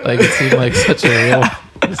deep. Like, it seemed like such a real...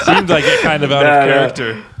 It seemed like it kind of out of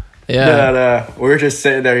character. Yeah. No. We were just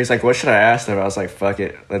sitting there. He's like, "What should I ask them?" I was like, "Fuck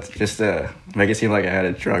it. Let's just make it seem like I had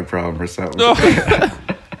a drug problem or something."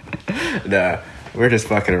 Nah, we're just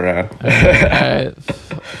fucking around. All right.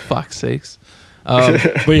 Fuck's sakes.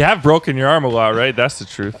 But you have broken your arm a lot, right? That's the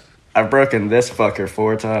truth. I've broken this fucker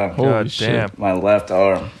 4 times. Holy God shit. damn. My left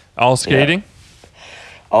arm. All skating?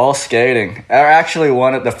 All skating. I actually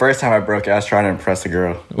the first time I broke it, I was trying to impress a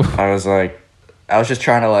girl. I was just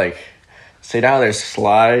trying to like, see now there's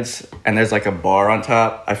slides and there's like a bar on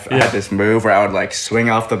top. I had this move where I would like swing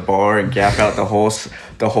off the bar and gap out the whole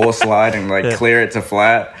slide and like clear it to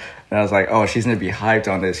flat. And I was like, oh, she's gonna be hyped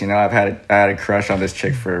on this. You know, I had a crush on this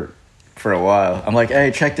chick for a while. I'm like,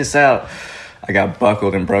 hey, check this out. I got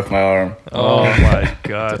buckled and broke my arm. Oh my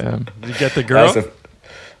God. Damn. Did you get the girl?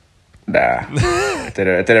 Nah, it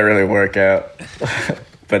didn't really work out.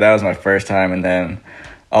 But that was my first time, and then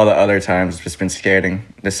all the other times just been skating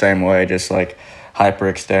the same way, just like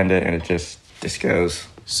hyperextend it, and it just goes.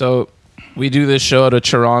 So we do this show out of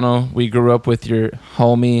Toronto. We grew up with your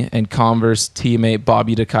homie and Converse teammate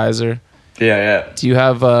Bobby DeKaiser. Yeah. Do you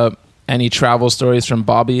have any travel stories from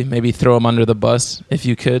Bobby? Maybe throw him under the bus if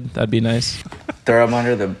you could. That'd be nice. Throw him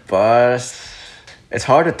under the bus. It's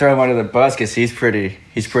hard to throw him under the bus because he's pretty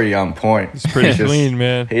on point. It's pretty clean,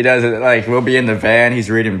 man. He does it like we'll be in the van. He's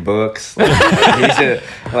reading books.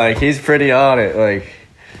 He's pretty on it. Like,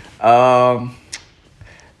 I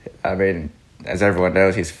mean, as everyone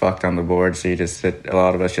knows, he's fucked on the board. So a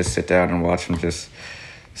lot of us just sit down and watch him just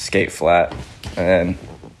skate flat. And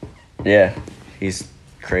yeah, he's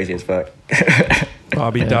crazy as fuck.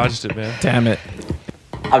 Bobby dodged it, man. Damn it.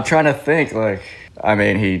 I'm trying to think. Like, I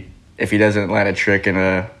mean, if he doesn't land a trick in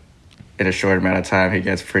a short amount of time, he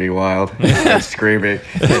gets pretty wild. He starts screaming.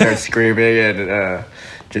 And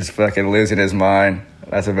just fucking losing his mind.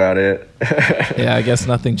 That's about it. Yeah, I guess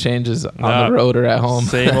nothing changes on the road or at home.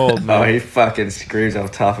 Same old, man. Oh, he fucking screams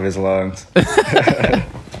off the top of his lungs.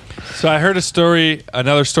 So I heard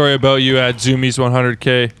another story about you at Zoomies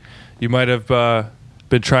 100K. You might have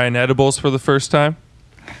been trying edibles for the first time.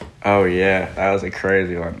 Oh, yeah. That was a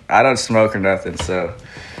crazy one. I don't smoke or nothing, so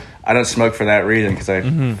I don't smoke for that reason because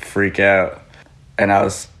I freak out. And I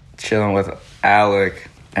was chilling with Alec,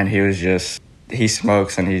 and he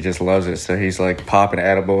smokes and he just loves it. So he's like popping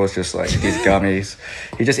edibles, just like these gummies.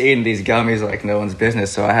 He's just eating these gummies like no one's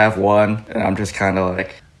business. So I have one, and I'm just kind of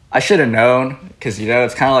like, I should have known because, you know,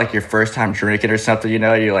 it's kind of like your first time drinking or something, you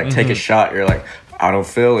know, you like take a shot, you're like, I don't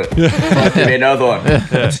feel it. Fuck, give me another one.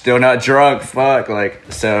 I'm still not drunk. Fuck. Like,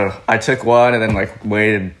 so I took one and then like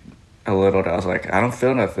waited a little. And I was like, I don't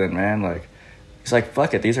feel nothing, man. Like, he's like,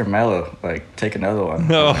 fuck it. These are mellow. Like, take another one.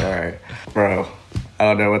 No. Like, all right, bro. I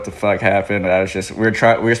don't know what the fuck happened. I was just, we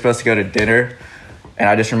were supposed to go to dinner, and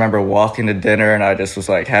I just remember walking to dinner, and I just was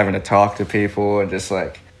like having to talk to people and just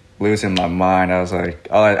like losing my mind. I was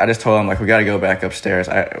like, I just told him like, we got to go back upstairs.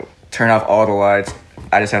 I turn off all the lights.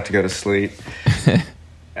 I just have to go to sleep.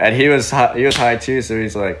 And he was high too, so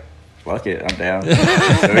he's like, fuck it, I'm down.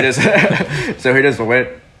 So he just went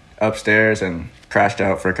upstairs and crashed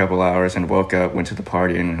out for a couple hours and woke up, went to the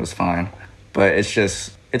party, and it was fine. But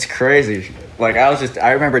it's crazy. Like,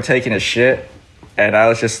 I remember taking a shit, and I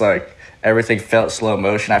was just like, everything felt slow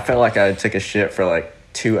motion. I felt like I took a shit for like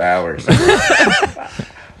 2 hours.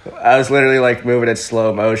 I was literally like moving in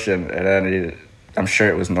slow motion, and then I'm sure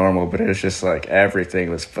it was normal, but it was just like everything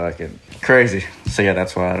was fucking crazy. So yeah,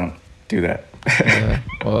 that's why I don't do that. Yeah,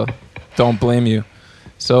 well, don't blame you.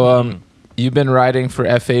 So you've been riding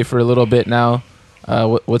for FA for a little bit now.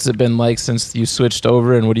 What's it been like since you switched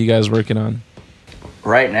over, and what are you guys working on?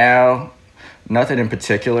 Right now, nothing in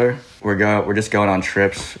particular. We're just going on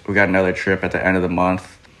trips. We got another trip at the end of the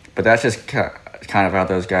month, but that's just kind of how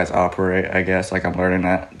those guys operate, I guess. Like, I'm learning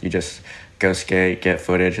that you just go skate, get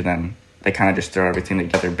footage, and then they kind of just throw everything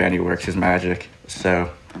together. Benny works his magic. So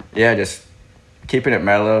yeah, just keeping it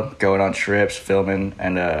mellow, going on trips, filming,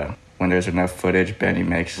 and when there's enough footage, Benny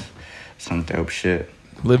makes some dope shit.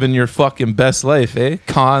 Living your fucking best life, eh?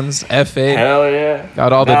 Cons, FA. Hell yeah.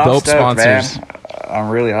 Got all the I'm dope stoked, sponsors. man. I'm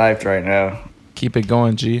really hyped right now. Keep it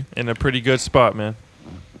going, G. In a pretty good spot, man.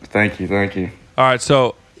 Thank you. All right,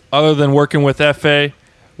 so other than working with FA,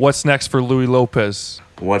 what's next for Louie Lopez?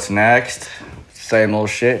 What's next? Same old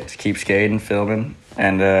shit. Just keep skating, filming,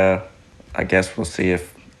 and I guess we'll see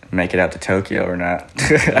if make it out to Tokyo or not.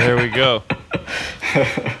 There we go.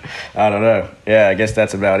 I don't know. Yeah, I guess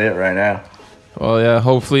that's about it right now. Well, yeah,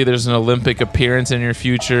 hopefully there's an Olympic appearance in your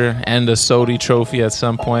future and a SOTY trophy at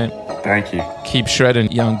some point. Thank you. Keep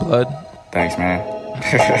shredding, young blood. Thanks, man.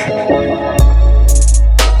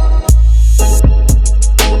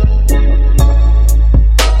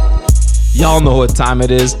 Y'all know what time it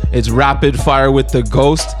is. It's Rapid Fire with the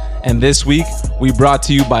Ghost. And this week, we brought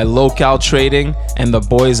to you by Local Trading and the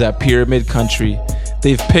boys at Pyramid Country.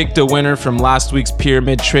 They've picked a winner from last week's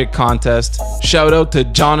pyramid trick contest. Shout out to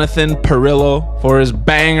Jonathan Perillo for his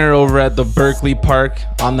banger over at the Berkeley Park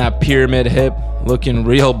on that pyramid hip, looking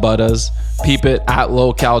real buttas. Peep it at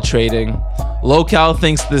Local Trading. Local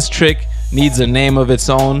thinks this trick needs a name of its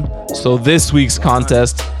own, so this week's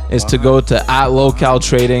contest is to go to at Local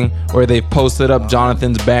Trading, where they've posted up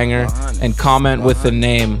Jonathan's banger, and comment with the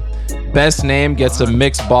name. Best name gets a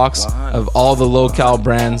mixed box of all the Local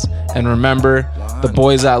brands. And remember, the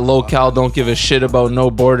boys at Local don't give a shit about no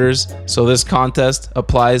borders, so this contest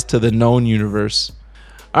applies to the known universe.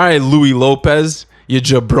 All right, Louie Lopez, you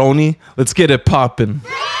jabroni, let's get it poppin'.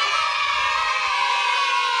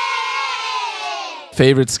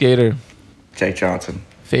 Favorite skater? Jake Johnson.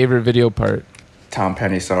 Favorite video part? Tom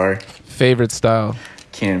Penny, sorry. Favorite style?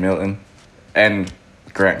 Keenan Milton. And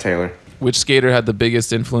Grant Taylor. Which skater had the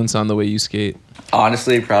biggest influence on the way you skate?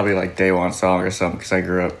 Honestly, probably like Day One Song or something, because I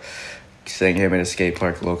grew up seeing him at a skate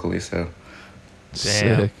park locally, so.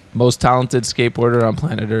 Sick. Most talented skateboarder on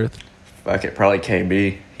planet Earth? Fuck it, probably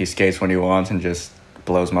KB. He skates when he wants and just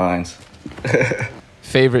blows minds.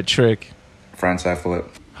 Favorite trick? Frontside flip.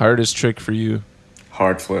 Hardest trick for you?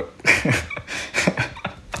 Hard flip.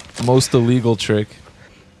 Most illegal trick?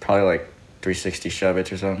 Probably like 360 shove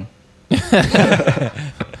it or something.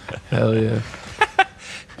 Hell yeah.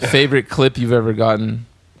 Favorite clip you've ever gotten?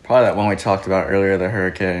 Probably that one we talked about earlier, the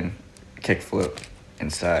hurricane kickflip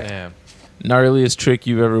inside. Damn. Gnarliest trick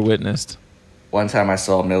you've ever witnessed? One time I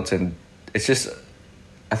saw Milton, it's just,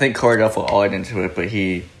 I think Corey Duffel all into it, but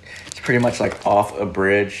he's pretty much like off a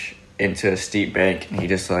bridge into a steep bank, and he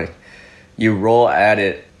just like, you roll at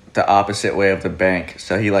it the opposite way of the bank.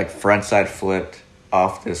 So he like frontside flipped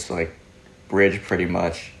off this like bridge pretty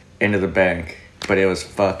much into the bank, but it was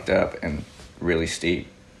fucked up and really steep.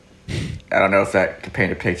 I don't know if that could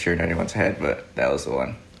paint a picture in anyone's head, but that was the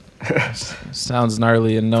one. Sounds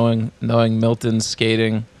gnarly, and knowing Milton's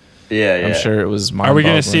skating, Yeah. I'm sure it was Are we going to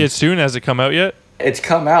mind-boggling. see it soon? Has it come out yet? It's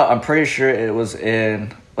come out. I'm pretty sure it was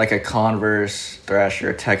in like a Converse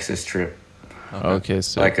Thrasher Texas trip. Okay,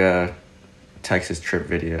 so Like a Texas trip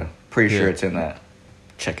video. Pretty sure it's in that.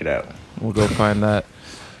 Check it out. we'll go find that.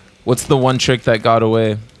 What's the one trick that got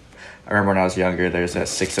away? I remember when I was younger, there's that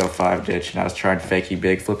 605 ditch, and I was trying to fakey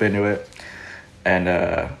big flip into it. And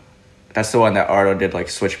that's the one that Ardo did, like,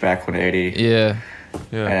 switchback 180. Yeah.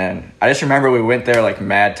 And I just remember we went there, like,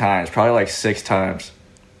 mad times, probably, like, 6 times,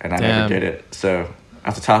 and I never did it. So,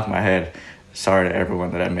 off the top of my head, sorry to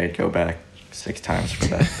everyone that I made go back 6 times for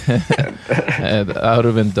that. Yeah, that would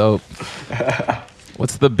have been dope.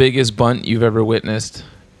 What's the biggest bunt you've ever witnessed?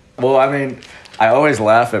 Well, I mean, I always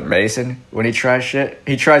laugh at Mason when he tries shit.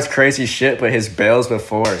 He tries crazy shit, but his bails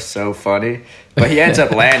before are so funny. But he ends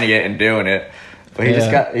up landing it and doing it. But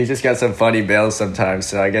he just got some funny bails sometimes.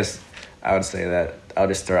 So I guess I would say that I'll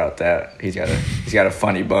just throw out that he's got a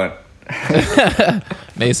funny bunt.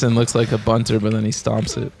 Mason looks like a bunter, but then he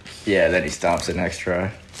stomps it. Yeah, then he stomps it next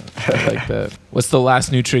try. I like that. What's the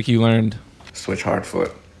last new trick you learned? Switch hard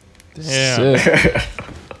foot. Damn. Sick.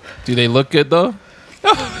 Do they look good though?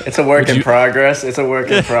 It's a work in progress. It's a work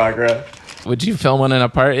in progress. Would you film one in a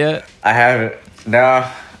part yet? I haven't.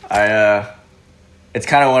 No, it's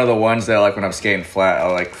kind of one of the ones that, like, when I'm skating flat,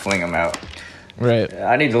 I'll, like, fling them out. Right.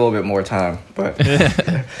 I need a little bit more time, but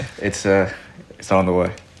it's on the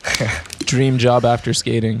way. Dream job after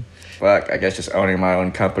skating. Fuck, I guess just owning my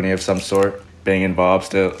own company of some sort, being involved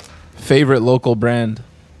still. Favorite local brand.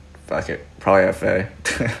 Fuck it, probably FA.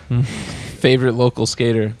 Favorite local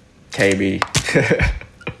skater. KB.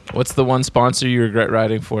 What's the one sponsor you regret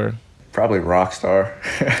riding for? Probably Rockstar.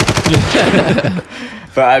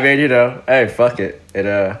 But I mean, hey, fuck it. It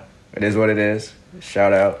is what it is.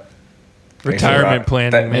 Shout out. Retirement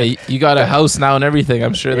planning, man. Hey, you got a house now and everything.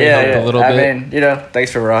 I'm sure they helped a little bit. I mean,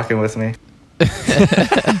 thanks for rocking with me.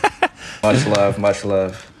 Much love, much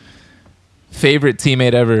love. Favorite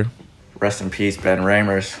teammate ever. Rest in peace, Ben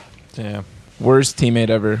Ramers. Damn. Worst teammate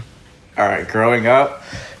ever. All right, growing up,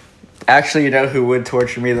 actually, who would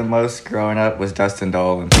torture me the most growing up was Dustin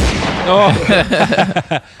Dolan.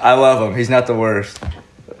 Oh. I love him. He's not the worst.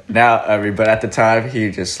 Now, but at the time,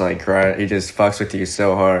 he just he just fucks with you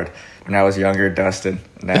so hard. When I was younger, Dustin.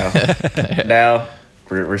 Now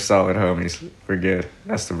we're solid homies. We're good.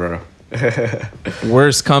 That's the bro.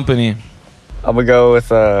 Worst company. I'm gonna go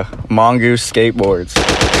with Mongoose Skateboards.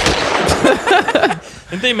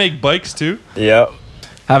 Didn't they make bikes too? Yep.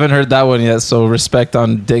 Haven't heard that one yet, so respect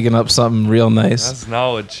on digging up something real nice. That's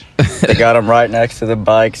knowledge. They got them right next to the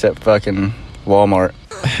bikes at fucking Walmart.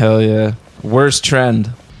 Hell yeah. Worst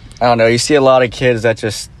trend. I don't know. You see a lot of kids that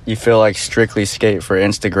you feel like strictly skate for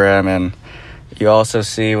Instagram, and you also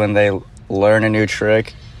see when they learn a new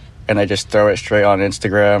trick and they just throw it straight on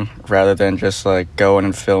Instagram rather than just like going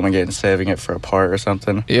and filming it and saving it for a part or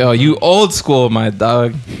something. Yo, you old school, my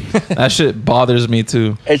dog. That shit bothers me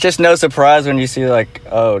too. It's just no surprise when you see like,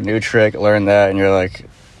 oh, new trick, learn that, and you're like,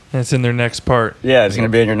 It's in their next part. yeah, it's going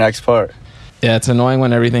to be in your next part. Yeah, it's annoying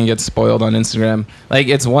when everything gets spoiled on Instagram. Like,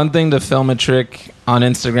 it's one thing to film a trick on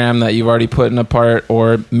Instagram that you've already put in a part,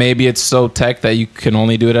 or maybe it's so tech that you can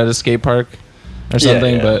only do it at a skate park or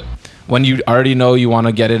something, yeah. But when you already know you want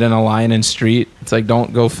to get it in a line and street, it's like,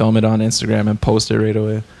 don't go film it on Instagram and post it right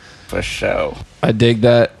away. For sure. I dig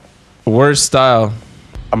that. Worst style.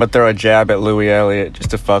 I'm going to throw a jab at Louie Elliott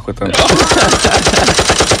just to fuck with him.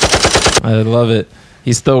 I love it.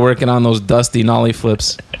 He's still working on those dusty nollie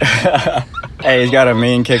flips. Hey, he's got a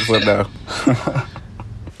mean kickflip, though.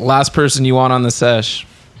 Last person you want on the sesh.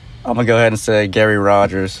 I'm going to go ahead and say Gary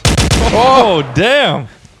Rogers. Oh, damn.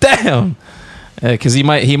 Damn. Because he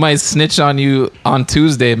might snitch on you on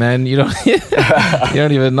Tuesday, man. You don't you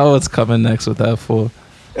don't even know what's coming next with that fool.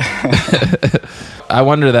 I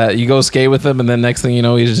wonder that you go skate with him, and then next thing you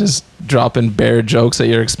know, he's just dropping bare jokes at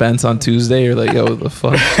your expense on Tuesday. You're like, yo, what the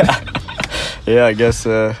fuck? Yeah, I guess.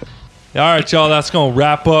 All right, y'all. That's going to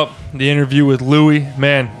wrap up the interview with Louie.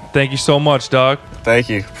 Man, thank you so much, dog. Thank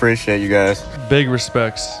you. Appreciate you guys. Big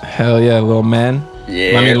respects. Hell yeah, little man.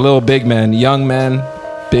 Yeah. I mean, little big man, young man,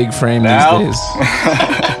 big frame Now? these days.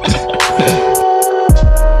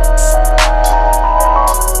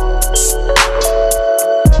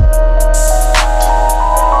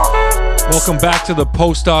 Welcome back to the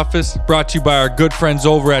Post Office, brought to you by our good friends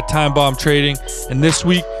over at Time Bomb Trading. And this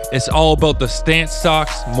week, it's all about the Stance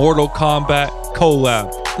Socks Mortal Kombat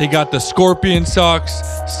collab. They got the Scorpion socks,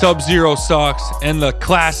 Sub-Zero socks, and the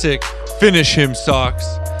classic Finish Him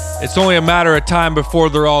socks. It's only a matter of time before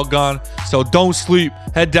they're all gone, so don't sleep.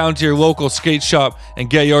 Head down to your local skate shop and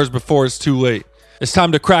get yours before it's too late. It's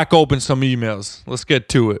time to crack open some emails. Let's get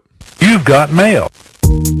to it. You've got mail.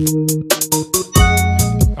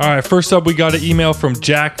 All right, first up, we got an email from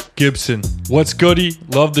Jack Gibson. What's goody?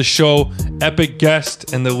 Love the show. Epic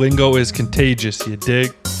guest, and the lingo is contagious, you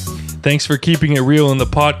dig? Thanks for keeping it real in the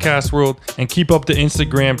podcast world, and keep up the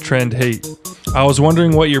Instagram trend hate. I was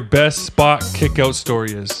wondering what your best spot kick-out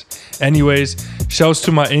story is. Anyways, shouts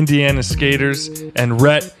to my Indiana skaters, and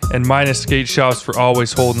Rhett and Minus Skate Shops for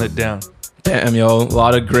always holding it down. Damn, yo, a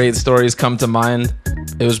lot of great stories come to mind.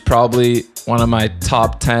 It was probably one of my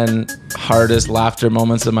top 10 hardest laughter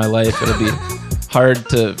moments of my life. It'll be hard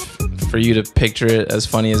for you to picture it as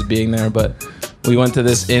funny as being there, but we went to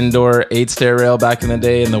this indoor 8-stair rail back in the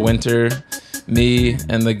day in the winter. Me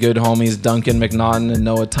and the good homies Duncan McNaughton and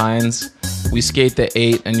Noah Tynes. We skate the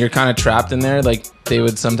 8, and you're kind of trapped in there. Like, they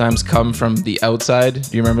would sometimes come from the outside.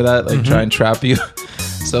 Do you remember that? Like, try and trap you.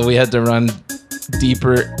 So we had to run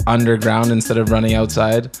deeper underground instead of running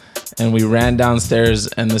outside. And we ran downstairs,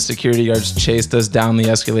 and the security guards chased us down the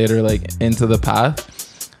escalator, like, into the path.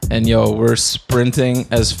 And yo, we're sprinting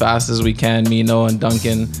as fast as we can, me, Noah, and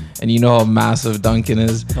Duncan. And you know how massive Duncan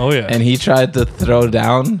is. Oh, yeah. And he tried to throw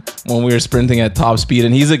down when we were sprinting at top speed.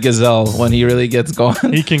 And he's a gazelle when he really gets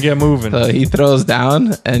going. He can get moving. So he throws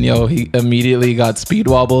down, and yo, he immediately got speed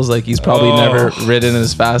wobbles. Like, he's probably never ridden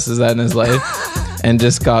as fast as that in his life. And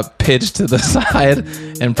just got pitched to the side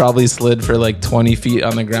and probably slid for like 20 feet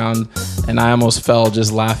on the ground. And I almost fell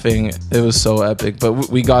just laughing. It was so epic. But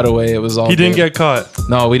we got away. It was all He didn't good. get caught.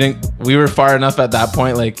 No, we didn't. We were far enough at that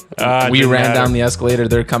point. Like, we didn't ran matter. down the escalator.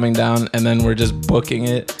 They're coming down. And then we're just booking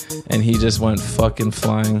it. And he just went fucking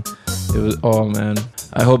flying. It was, oh, man.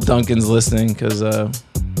 I hope Duncan's listening, because that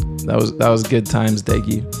was good times,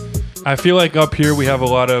 Deggy. I feel like up here we have a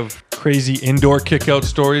lot of crazy indoor kick-out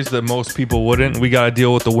stories that most people wouldn't. We got to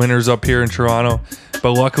deal with the winters up here in Toronto.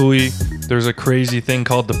 But luckily, there's a crazy thing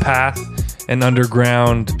called The Path, an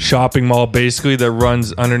underground shopping mall basically that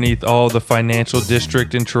runs underneath all the financial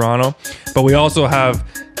district in Toronto. But we also have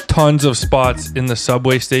tons of spots in the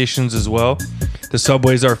subway stations as well. The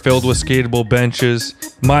subways are filled with skatable benches.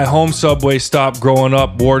 My home subway stop growing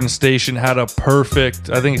up, Warden Station, had a perfect,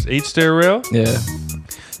 I think it's 8-stair rail. Yeah.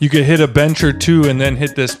 You could hit a bench or two and then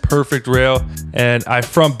hit this perfect rail. And I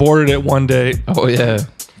front boarded it one day. Oh, yeah.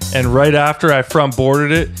 And right after I front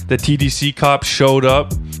boarded it, the TDC cops showed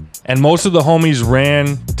up. And most of the homies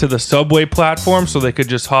ran to the subway platform so they could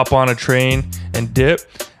just hop on a train and dip.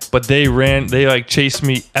 But they like chased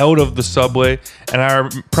me out of the subway. And I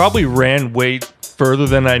probably ran way further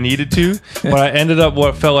than I needed to. But I ended up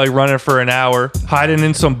what felt like running for an hour, hiding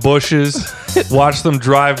in some bushes, watched them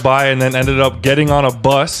drive by, and then ended up getting on a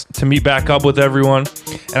bus to meet back up with everyone.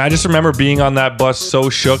 And I just remember being on that bus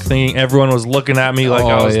so shook, thinking everyone was looking at me like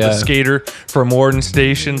I was the skater from Morden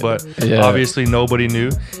Station, but obviously nobody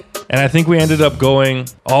knew. And I think we ended up going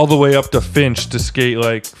all the way up to Finch to skate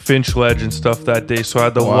like Finch Ledge and stuff that day. So I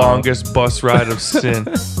had the longest bus ride of sin.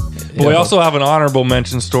 But we also have an honorable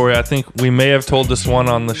mention story. I think we may have told this one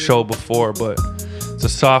on the show before, but it's a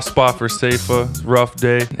soft spot for Silva. Rough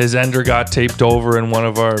day. His ender got taped over in one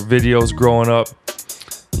of our videos growing up.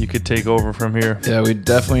 You could take over from here. Yeah, we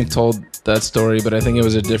definitely told that story, but I think it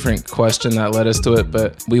was a different question that led us to it.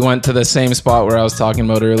 But we went to the same spot where I was talking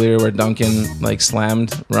about earlier, where Duncan like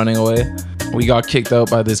slammed running away. We got kicked out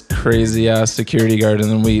by this crazy ass security guard, and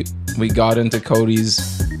then we got into Cody's.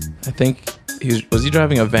 I think was he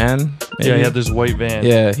driving a van? Maybe? Yeah, he had this white van.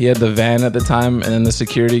 Yeah, he had the van at the time, and then the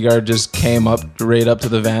security guard just came up right up to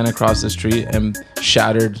the van across the street and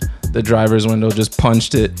shattered the driver's window, just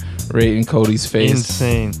punched it right in Cody's face.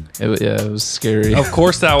 Insane. It was scary. Of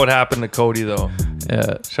course that would happen to Cody, though.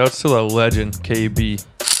 Yeah. Shouts to the legend, KB.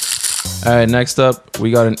 All right, next up,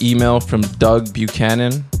 we got an email from Doug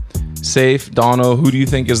Buchanan. Safe, Dono, who do you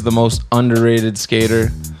think is the most underrated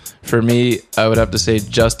skater? For me, I would have to say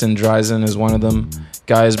Justin Dreisen is one of them.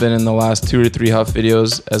 Guy has been in the last 2 or 3 Huff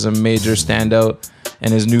videos as a major standout,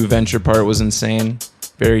 and his new venture part was insane.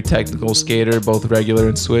 Very technical skater, both regular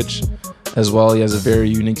and switch. As well, he has a very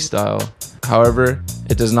unique style. However,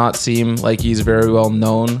 it does not seem like he's a very well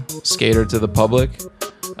known skater to the public.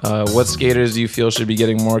 What skaters do you feel should be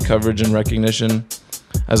getting more coverage and recognition?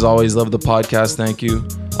 As always, love the podcast. Thank you.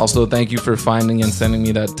 Also, thank you for finding and sending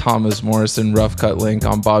me that Thomas Morrison rough cut link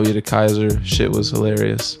on Bobby de Kaiser. Shit was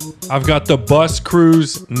hilarious. I've got the Bus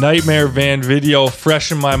Cruise Nightmare Van video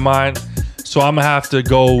fresh in my mind, so I'm going to have to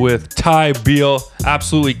go with Ty Beal.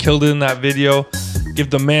 Absolutely killed it in that video. Give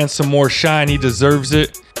the man some more shine. He deserves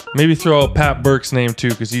it. Maybe throw out Pat Burke's name too,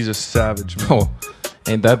 because he's a savage, man. Oh,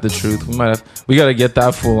 ain't that the truth? We got to get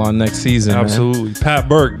that fool on next season. Absolutely. Man. Pat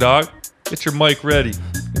Burke, dog. Get your mic ready.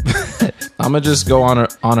 I'm going to just go on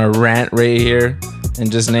a rant right here and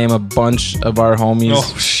just name a bunch of our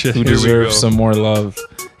homies who deserve some more love.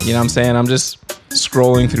 You know what I'm saying? I'm just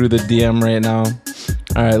scrolling through the DM right now.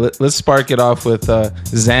 All right, let's spark it off with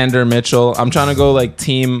Xander Mitchell. I'm trying to go like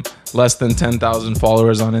team less than 10,000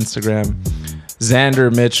 followers on Instagram.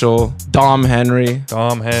 Xander Mitchell, Dom Henry.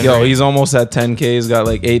 Yo, he's almost at 10K. He's got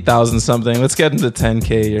like 8,000 something. Let's get him to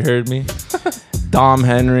 10K. You heard me? Dom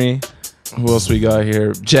Henry. Who else we got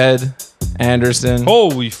here? Jed Anderson.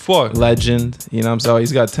 Holy fuck. Legend. You know what I'm saying?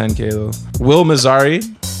 He's got 10K though. Will Mazzari.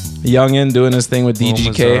 Youngin doing his thing with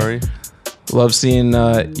DGK. Love seeing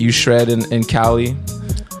you shred in Cali.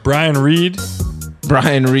 Brian Reed.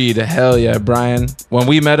 Hell yeah, Brian. When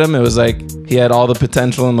we met him, it was like he had all the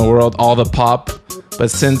potential in the world, all the pop. But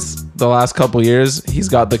since the last couple years, he's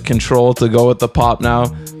got the control to go with the pop now.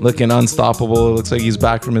 Looking unstoppable. It looks like he's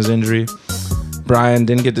back from his injury. Brian,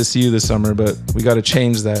 didn't get to see you this summer, but we got to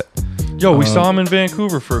change that. Yo, we saw him in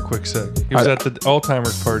Vancouver for a quick sec. He was at the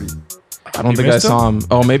Alzheimer's party. I don't think I saw him.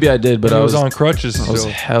 Oh, maybe I did, but I was on crutches still. I was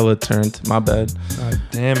hella turned. My bad. God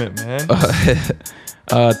damn it, man.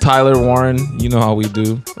 Tyler Warren, you know how we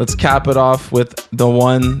do. Let's cap it off with the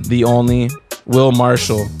one, the only, Will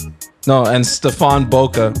Marshall. No, and Stefan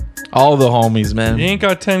Boca. All the homies, man. He ain't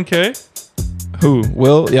got 10K? Who?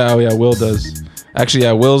 Will? Yeah, Will does. Actually,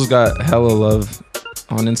 yeah, Will's got hella love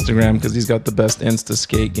on Instagram because he's got the best Insta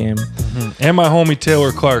skate game. Mm-hmm. And my homie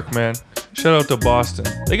Taylor Clark, man. Shout out to Boston.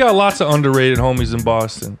 They got lots of underrated homies in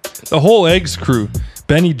Boston. The whole Eggs crew.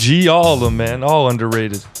 Benny G, all of them, man. All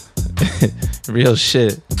underrated. Real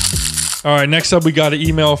shit. All right, next up we got an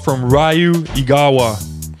email from Ryu Igawa.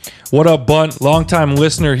 What up, Bunt? Longtime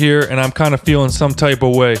listener here, and I'm kind of feeling some type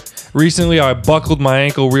of way. Recently, I buckled my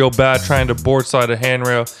ankle real bad trying to board slide a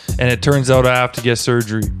handrail, and it turns out I have to get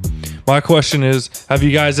surgery. My question is, have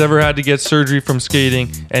you guys ever had to get surgery from skating?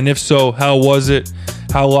 And if so, how was it?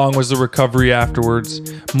 How long was the recovery afterwards?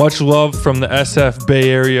 Much love from the SF Bay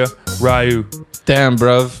Area, Ryu. Damn,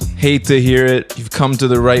 bruv. Hate to hear it. You've come to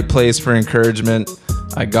the right place for encouragement.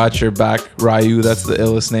 I got your back, Ryu. That's the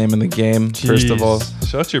illest name in the game, first of all.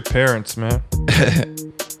 Shut your parents, man.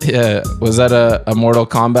 Yeah. Was that a Mortal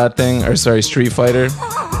Kombat thing? Or sorry, Street Fighter?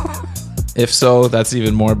 If so, that's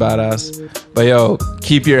even more badass. But yo,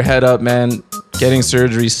 keep your head up, man. Getting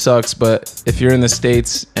surgery sucks, but if you're in the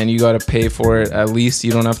States and you got to pay for it, at least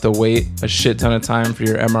you don't have to wait a shit ton of time for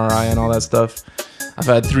your MRI and all that stuff. I've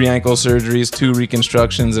had 3 ankle surgeries, 2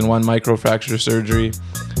 reconstructions, and 1 microfracture surgery.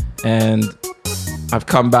 And I've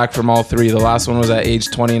come back from all three. The last one was at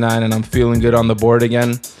age 29, and I'm feeling good on the board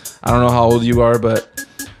again. I don't know how old you are, but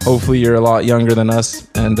hopefully you're a lot younger than us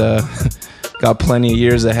and got plenty of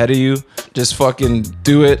years ahead of you. Just fucking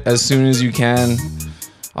do it as soon as you can.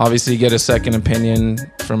 Obviously, get a second opinion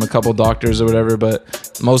from a couple doctors or whatever,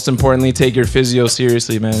 but most importantly, take your physio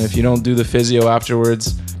seriously, man. If you don't do the physio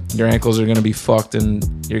afterwards, your ankles are going to be fucked and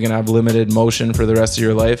you're going to have limited motion for the rest of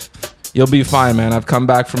your life. You'll be fine, man. I've come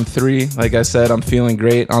back from 3. Like I said, I'm feeling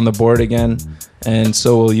great on the board again, and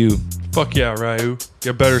so will you. Fuck yeah, Ryu.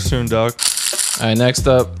 Get better soon, dog. All right, next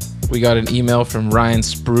up, we got an email from Ryan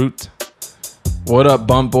Sprout. What up,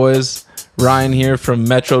 Bump Boys? Ryan here from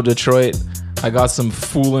Metro Detroit. I got some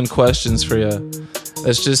fooling questions for you.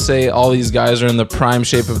 Let's just say all these guys are in the prime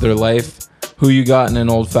shape of their life. Who you got in an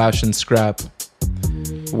old-fashioned scrap?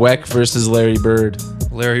 Weck versus Larry Bird.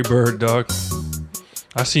 Larry Bird, dog.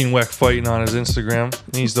 I seen Weck fighting on his Instagram.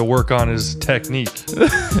 He needs to work on his technique.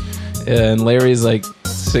 Yeah, and Larry's like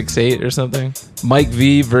 6'8" or something. Mike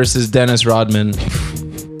V versus Dennis Rodman.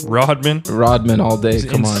 Rodman all day. is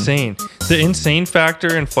Come insane. The insane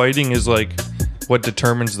factor in fighting is like what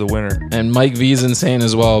determines the winner. And Mike V's insane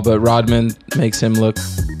as well, but Rodman makes him look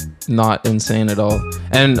not insane at all.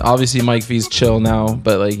 And obviously Mike V's chill now,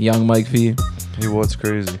 but like young Mike V. He was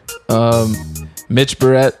crazy. Mitch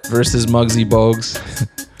Barrett versus Muggsy Bogues.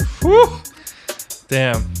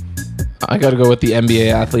 Damn. I gotta go with the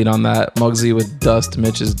NBA athlete on that. Muggsy with dust,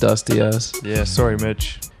 Mitch's dusty ass. Yeah, sorry,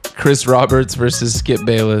 Mitch. Chris Roberts versus Skip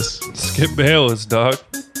Bayless. Skip Bayless, dog.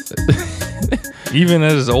 Even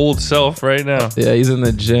at his old self right now. Yeah, he's in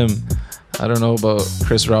the gym. I don't know about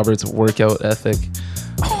Chris Roberts' workout ethic.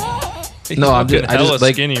 He's I just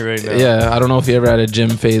like skinny right now. Yeah, I don't know if he ever had a gym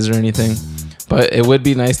phase or anything, but it would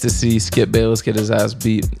be nice to see Skip Bayless get his ass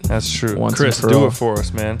beat. That's true. Once Chris, and for do all. it for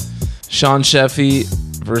us, man. Sean Sheffy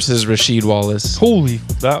versus Rasheed Wallace. Holy,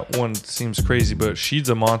 that one seems crazy, but Sheed's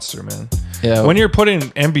a monster, man. Yeah. When you're putting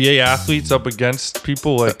NBA athletes up against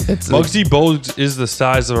people like Muggsy Bogues is the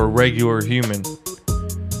size of a regular human,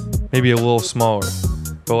 maybe a little smaller,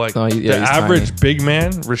 but like the average tiny. big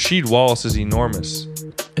man, Rasheed Wallace is enormous.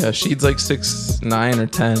 Yeah, Sheed's like 6'9" or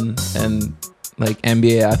 10, and like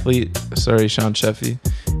NBA athlete. Sorry, Sean Sheffy.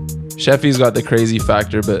 Sheffy's got the crazy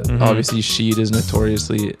factor, but obviously Sheed is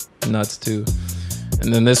notoriously nuts too.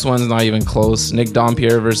 And then this one's not even close. Nick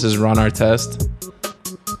Dompierre versus Ron Artest.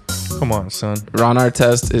 Come on, son. Ron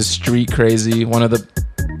Artest is street crazy. One of the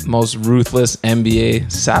most ruthless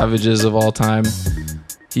NBA savages of all time.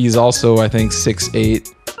 He's also, I think, 6'8"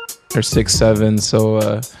 or 6'7". So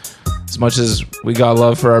as much as we got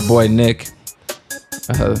love for our boy Nick,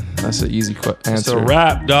 that's an easy answer. It's a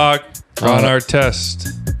rap, dog. Ron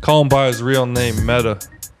Artest. Call him by his real name, Meta.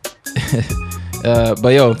 But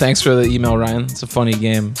yo, thanks for the email, Ryan. It's a funny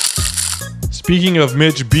game. Speaking of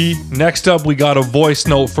Mitch B, next up we got a voice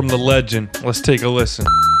note from the legend. Let's take a listen.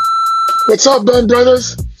 What's up, Ben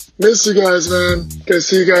Brothers? Miss you guys, man. Gonna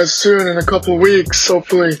see you guys soon in a couple weeks,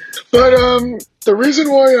 hopefully. But the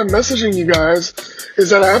reason why I'm messaging you guys is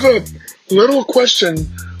that I have a little question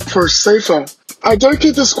for Seifa. I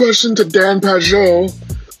dedicate this question to Dan Pajot,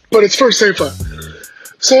 but it's for Seifa.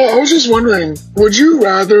 So I was just wondering, would you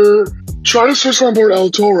rather try to switch on board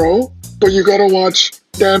El Toro, but you gotta watch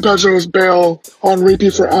Dan Pajot's bail on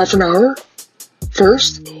repeat for half an hour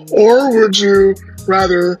first? Or would you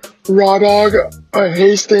rather raw dog a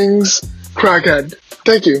Hastings crackhead?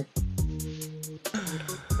 Thank you.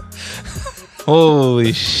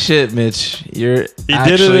 Holy shit, Mitch. He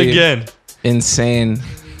did it again. Insane.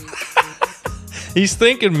 He's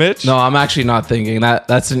thinking, Mitch. No, I'm actually not thinking.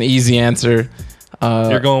 That's an easy answer.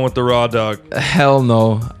 You're going with the raw dog. Hell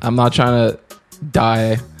no. I'm not trying to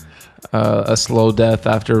die a slow death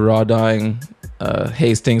after raw dying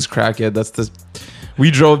Hastings crackhead.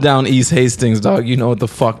 We drove down East Hastings, dog. You know what the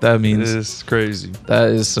fuck that means. It is crazy. That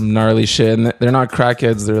is some gnarly shit. And they're not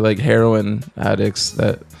crackheads. They're like heroin addicts.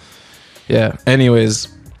 Yeah. Anyways.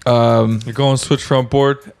 You're going switch front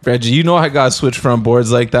board? Reggie, you know I got switch front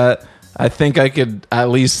boards like that. I think I could at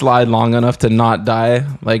least slide long enough to not die,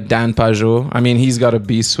 like Dan Pajot. I mean, he's got a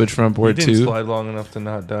beast switch front board he didn't too. Slide long enough to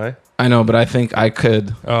not die. I know, but I think I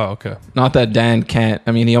could. Oh, okay. Not that Dan can't.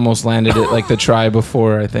 I mean, he almost landed it like the try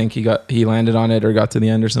before. I think he landed on it or got to the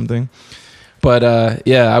end or something. But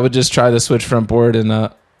yeah, I would just try the switch front board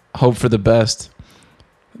and hope for the best.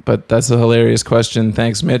 But that's a hilarious question.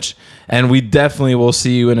 Thanks, Mitch. And we definitely will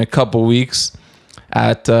see you in a couple weeks.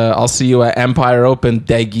 I'll see you at Empire Open,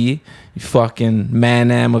 Deggy. You fucking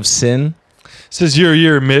man-am of sin. This is your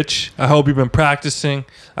year, Mitch. I hope you've been practicing.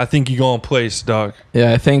 I think you're going to place, dog.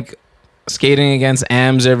 Yeah, I think skating against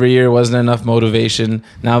AMs every year wasn't enough motivation.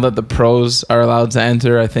 Now that the pros are allowed to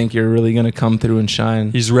enter, I think you're really going to come through and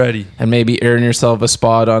shine. He's ready. And maybe earn yourself a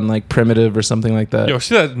spot on like Primitive or something like that. Yo,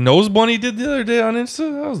 see that nose bunny did the other day on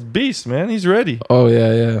Insta? That was beast, man. He's ready. Oh,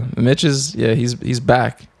 yeah. Mitch is, he's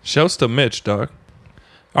back. Shouts to Mitch, dog.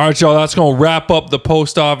 All right, y'all, that's going to wrap up the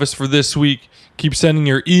post office for this week. Keep sending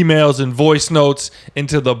your emails and voice notes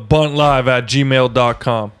into the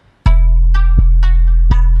buntlive@gmail.com.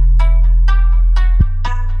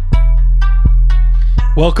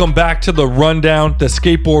 Welcome back to the Rundown, the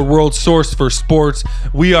skateboard world source for sports.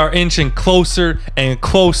 We are inching closer and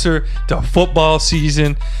closer to football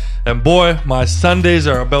season. And boy, my Sundays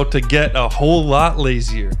are about to get a whole lot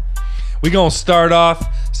lazier. We're going to start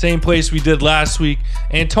off same place we did last week.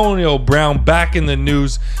 Antonio Brown back in the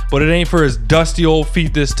news, but it ain't for his dusty old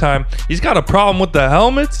feet this time. He's got a problem with the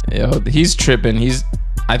helmets. Yo, he's tripping.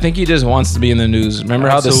 I think he just wants to be in the news. Remember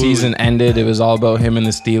Absolutely. How the season ended? It was all about him and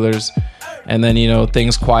the Steelers. And then,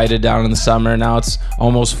 things quieted down in the summer. Now it's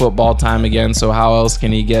almost football time again. So how else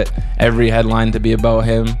can he get every headline to be about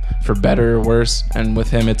him, for better or worse? And with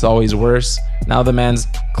him, it's always worse. Now the man's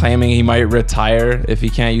claiming he might retire if he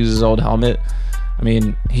can't use his old helmet. I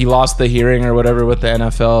mean, he lost the hearing or whatever with the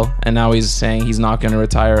NFL, and now he's saying he's not going to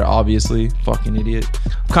retire, obviously. Fucking idiot.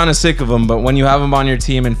 I'm kind of sick of him, but when you have him on your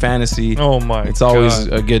team in fantasy, it's always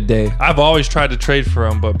a good day. I've always tried to trade for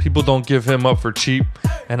him, but people don't give him up for cheap,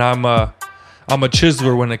 and I'm a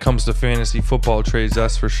chiseler when it comes to fantasy football trades,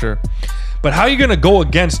 that's for sure. But how are you going to go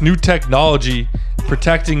against new technology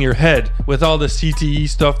protecting your head with all the CTE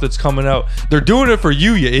stuff that's coming out? They're doing it for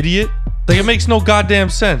you idiot. Like, it makes no goddamn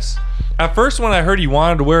sense. At first, when I heard he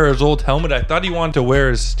wanted to wear his old helmet, I thought he wanted to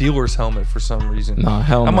wear his Steelers helmet for some reason. No,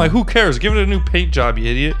 hell no. I'm like, who cares? Give it a new paint job, you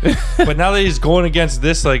idiot. But now that he's going against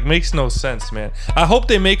this, like, makes no sense, man. I hope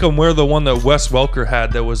they make him wear the one that Wes Welker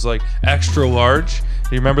had that was, like, extra large.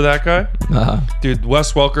 Do you remember that guy? Dude,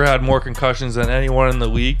 Wes Welker had more concussions than anyone in the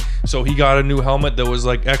league, so he got a new helmet that was,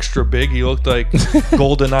 like, extra big. He looked like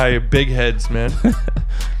GoldenEye big heads, man.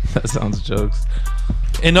 That sounds jokes.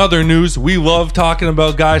 In other news, we love talking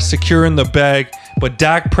about guys securing the bag, but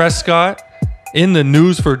Dak Prescott in the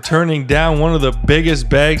news for turning down one of the biggest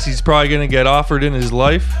bags he's probably going to get offered in his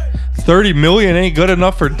life. $30 million ain't good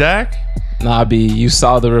enough for Dak? Nah, B, you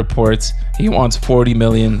saw the reports. He wants $40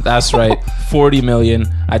 million. That's right, $40 million.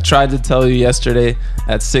 I tried to tell you yesterday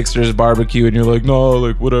at Sixers barbecue, and you're like, no,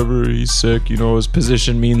 like, whatever, he's sick. His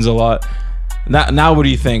position means a lot. Now what do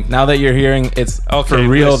you think? Now that you're hearing it's for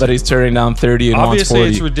real that he's turning down 30 and obviously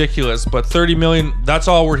wants 40. It's ridiculous, but $30 million, that's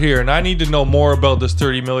all we're hearing. I need to know more about this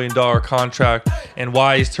 $30 million contract and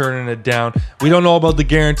why he's turning it down. We don't know about the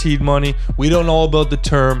guaranteed money. We don't know about the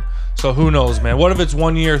term. So who knows, man? What if it's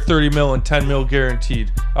 1 year, 30 mil and 10 mil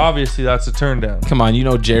guaranteed? Obviously, that's a turn down. Come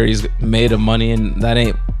on, Jerry's made of money, and that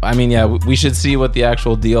ain't... I mean, yeah, we should see what the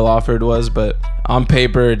actual deal offered was, but on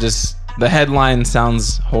paper, just... The headline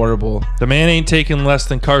sounds horrible. The man ain't taking less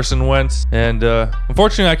than Carson Wentz. And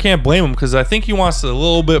unfortunately, I can't blame him because I think he wants a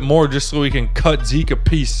little bit more just so he can cut Zeke a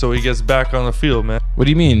piece so he gets back on the field, man. What do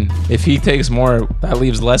you mean? If he takes more, that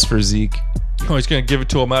leaves less for Zeke. Oh, he's going to give it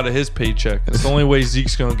to him out of his paycheck. That's the only way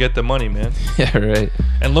Zeke's going to get the money, man. Yeah, right.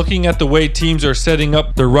 And looking at the way teams are setting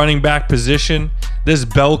up their running back position, this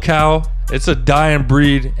bell cow, it's a dying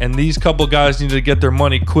breed. And these couple guys need to get their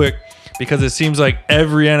money quick. Because it seems like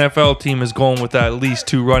every NFL team is going with at least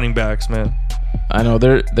 2 running backs, man. I know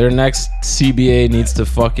their next CBA needs to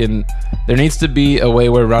there needs to be a way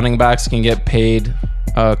where running backs can get paid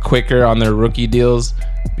quicker on their rookie deals,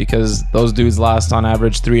 because those dudes last on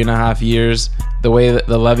average 3.5 years. The way that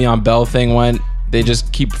the Le'Veon Bell thing went, they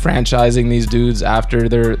just keep franchising these dudes after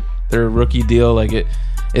their rookie deal. Like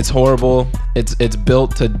it's horrible. It's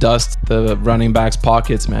built to dust the running backs'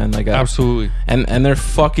 pockets, man. Like absolutely. And they're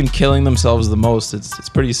fucking killing themselves the most. It's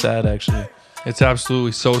pretty sad, actually. It's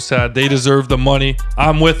absolutely so sad. They deserve the money.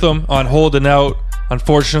 I'm with them on holding out.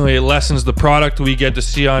 Unfortunately, it lessens the product we get to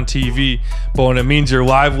see on TV, but when it means your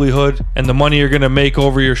livelihood and the money you're going to make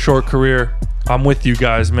over your short career, I'm with you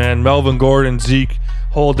guys, man. Melvin Gordon, Zeke,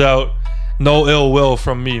 hold out. No ill will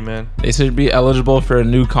from me, man. They should be eligible for a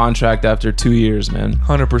new contract after 2 years, man.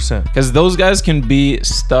 100%. Because those guys can be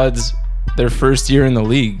studs their first year in the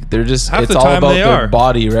league. They're just, half it's the all time about they their are.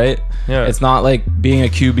 body, right? Yeah. It's not like being a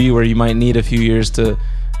QB where you might need a few years to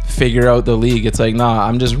figure out the league. It's like, nah,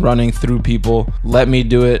 I'm just running through people. Let me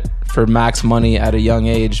do it for max money at a young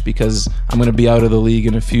age, because I'm going to be out of the league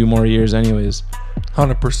in a few more years anyways.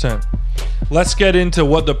 100%. Let's get into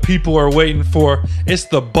what the people are waiting for. It's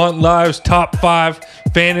the Bunt Live's top 5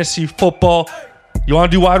 fantasy football You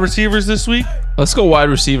want to do wide receivers this week? Let's go wide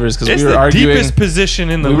receivers because It's we were the arguing. deepest position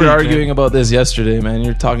in the We league. were arguing man. about this yesterday, man.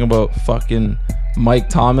 You're talking about fucking Mike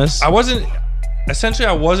Thomas. I wasn't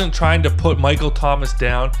trying to put Michael Thomas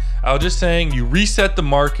down. I was just saying you reset the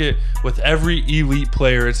market with every elite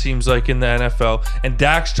player, it seems like, in the NFL, and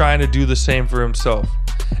Dak's trying to do the same for himself.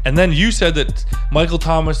 And then you said that Michael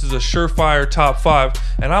Thomas is a surefire top 5,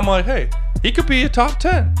 and I'm like, hey, he could be a top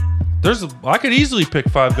 10. I could easily pick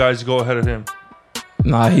 5 guys to go ahead of him.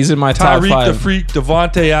 Nah, he's in my top Tyreek 5. the Freak,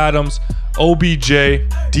 Devontae Adams, OBJ,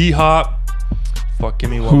 D-Hop. Fuck, give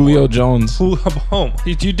me one Julio more. Jones. Home.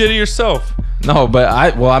 You did it yourself. No, but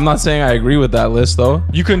I'm not saying I agree with that list though.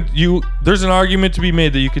 There's an argument to be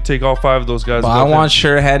made that you could take all 5 of those guys. But I want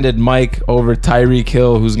sure-handed Mike over Tyreek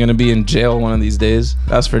Hill, who's gonna be in jail one of these days.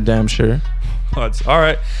 That's for damn sure. All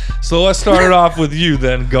right. So let's start it off with you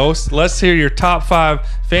then, Ghost. Let's hear your top 5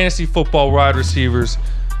 fantasy football wide receivers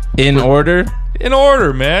In order? in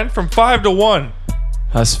order, man, from 5 to 1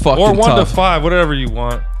 That's fucking or 1 tough. to 5, whatever you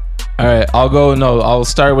want. All right, I'll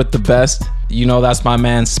start with the best. You know, that's my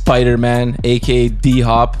man Spider-Man, aka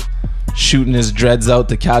D-Hop, shooting his dreads out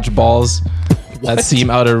to catch balls that seem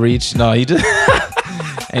out of reach. No, he just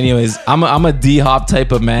anyways, I'm a D-Hop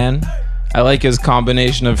type of man. I like his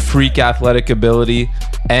combination of freak athletic ability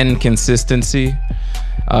and consistency.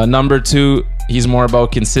 Number 2, he's more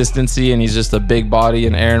about consistency, and he's just a big body,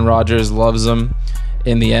 and Aaron Rodgers loves him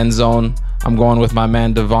in the end zone. I'm going with my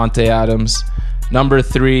man Devontae Adams. Number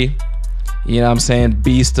 3, you know what I'm saying,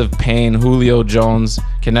 beast of pain, Julio Jones.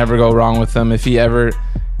 Can never go wrong with him. If he ever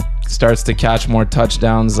starts to catch more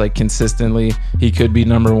touchdowns like consistently, he could be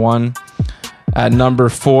number 1. At number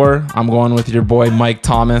 4, I'm going with your boy Mike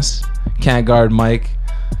Thomas. Can't guard Mike.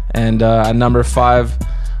 And at number 5,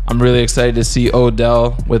 I'm really excited to see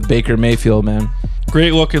Odell with Baker Mayfield, man.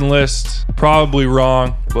 Great looking list. Probably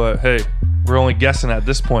wrong, but hey, we're only guessing at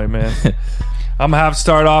this point, man. I'm going to have to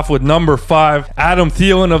start off with number 5, Adam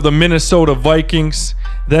Thielen of the Minnesota Vikings.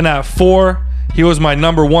 Then at 4, he was my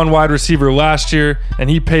number 1 wide receiver last year, and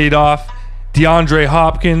he paid off. DeAndre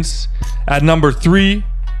Hopkins. At number 3,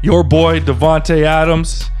 your boy Devontae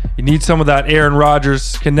Adams. You need some of that Aaron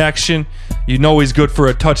Rodgers connection. You know he's good for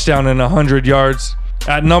a touchdown and 100 yards.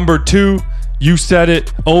 At number 2, you said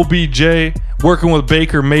it, OBJ, working with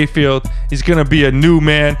Baker Mayfield. He's going to be a new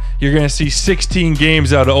man. You're going to see 16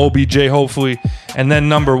 games out of OBJ, hopefully. And then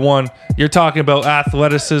number 1, you're talking about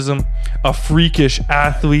athleticism, a freakish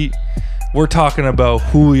athlete. We're talking about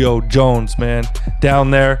Julio Jones, man,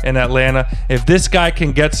 down there in Atlanta. If this guy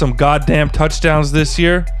can get some goddamn touchdowns this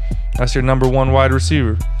year, that's your number 1 wide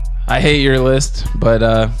receiver. I hate your list,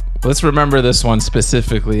 but let's remember this one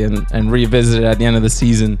specifically and revisit it at the end of the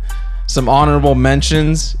season. Some honorable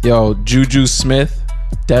mentions. Yo, Juju Smith,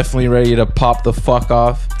 definitely ready to pop the fuck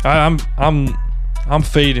off. I'm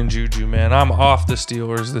fading Juju, man. I'm off the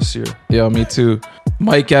Steelers this year. Yo, me too.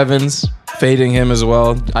 Mike Evans, fading him as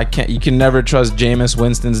well. You can never trust Jameis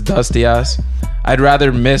Winston's dusty ass. I'd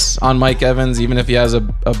rather miss on Mike Evans even if he has a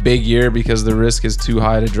big year because the risk is too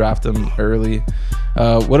high to draft him early.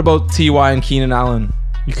 What about T.Y. and Keenan Allen?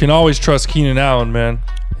 You can always trust Keenan Allen, man.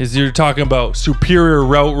 You're talking about superior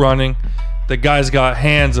route running. The guy's got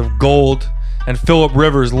hands of gold, and Phillip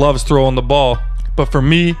Rivers loves throwing the ball. But for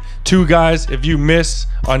me, 2 guys, if you miss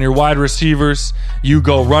on your wide receivers, you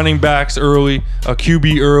go running backs early, a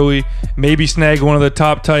QB early, maybe snag one of the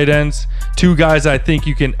top tight ends. 2 guys I think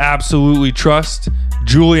you can absolutely trust.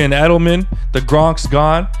 Julian Edelman, the Gronk's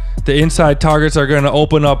gone. The inside targets are going to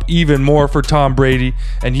open up even more for Tom Brady,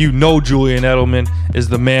 and you know Julian Edelman is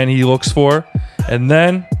the man he looks for. And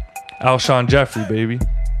then Alshon Jeffrey, baby.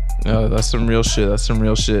 That's some real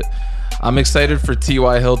shit. I'm excited for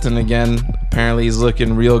T.Y. Hilton again. Apparently he's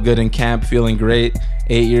looking real good in camp, feeling great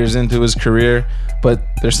 8 years into his career. But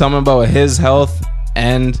there's something about his health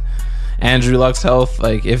and Andrew Luck's health.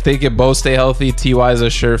 Like, if they could both stay healthy, T.Y.'s a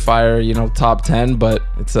surefire, top 10. But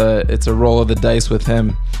it's a roll of the dice with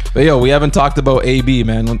him. But yo, we haven't talked about AB,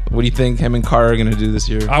 man. What do you think him and Carr are gonna do this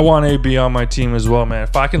year? I want AB on my team as well, man.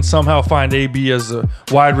 If I can somehow find AB as a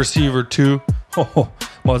wide receiver too, well,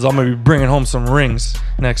 I'm gonna be bringing home some rings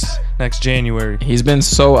next January. He's been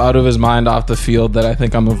so out of his mind off the field that I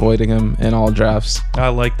think I'm avoiding him in all drafts. I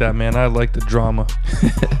like that, man. I like the drama.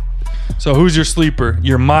 So who's your sleeper?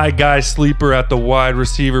 You're my guy sleeper at the wide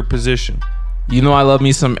receiver position. You know I love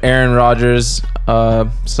me some Aaron Rodgers.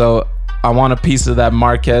 So I want a piece of that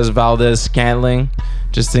Marquez Valdez Scantling,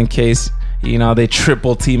 just in case, they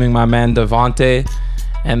triple teaming my man Devontae.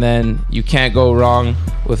 And then you can't go wrong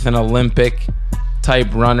with an Olympic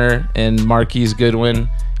type runner in Marquise Goodwin.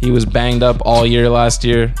 He was banged up all year last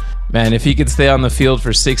year. man, if he could stay on the field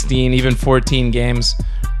for 16, even 14 games,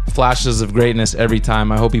 flashes of greatness every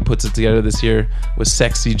time. I hope he puts it together this year with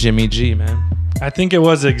sexy Jimmy G, man. I think it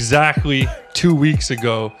was exactly 2 weeks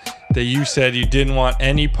ago that you said you didn't want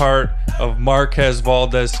any part of Marquez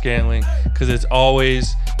Valdez-Scantling because it's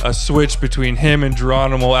always a switch between him and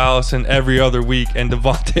Geronimo Allison every other week, and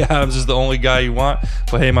Devontae Adams is the only guy you want.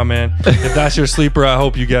 But hey, my man, if that's your sleeper, I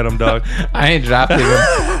hope you get him, dog. I ain't drafting him.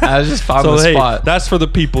 I just found the spot. That's for the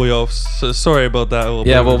people, yo. So sorry about that.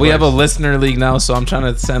 Yeah, well, we have a listener league now, so I'm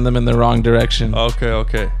trying to send them in the wrong direction.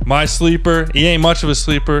 Okay. My sleeper, he ain't much of a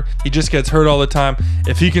sleeper. He just gets hurt all the time.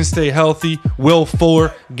 If he can stay healthy, Will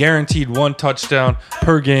Fuller, guaranteed 1 touchdown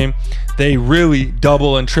per game. They really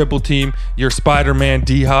double and triple team your Spider-Man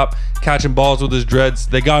D-Hop, catching balls with his dreads.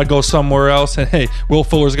 They got to go somewhere else. And hey, Will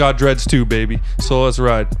Fuller's got dreads too, baby. So let's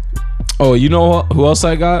ride. Oh, you know who else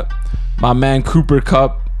I got? My man Cooper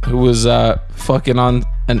Kupp, who was fucking on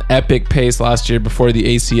an epic pace last year before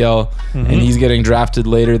the ACL. And he's getting drafted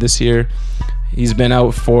later this year. He's been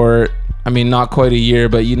out for, not quite a year,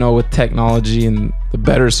 but with technology and the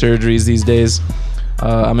better surgeries these days,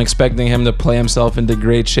 I'm expecting him to play himself into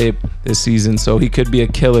great shape this season, so he could be a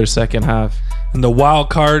killer second half. And the wild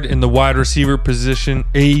card in the wide receiver position,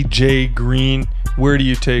 AJ Green, where do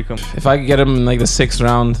you take him? If I could get him in like the 6th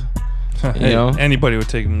round, anybody would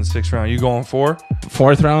take him in the 6th round. You going 4?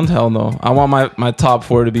 4th round? Hell no. I want my top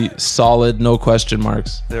 4 to be solid, no question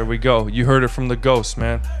marks. There we go. You heard it from the ghost,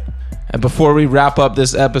 man. And before we wrap up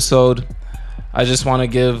this episode, I just want to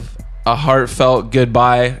give a heartfelt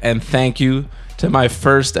goodbye and thank you to my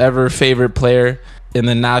first ever favorite player in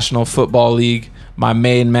the National Football League. My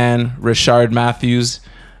main man, Richard Matthews,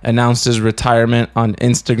 announced his retirement on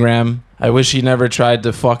Instagram. I wish he never tried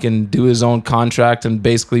to fucking do his own contract and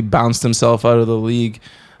basically bounced himself out of the league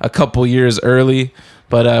a couple years early.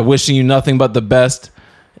 But wishing you nothing but the best.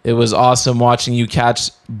 It was awesome watching you catch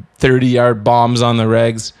 30-yard bombs on the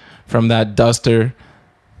regs from that duster.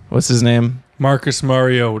 What's his name? Marcus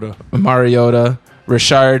Mariota.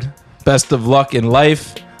 Richard, best of luck in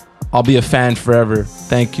life. I'll be a fan forever.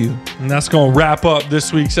 Thank you. And that's going to wrap up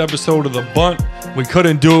this week's episode of The Bunt. We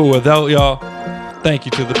couldn't do it without y'all. Thank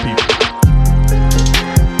you to the people.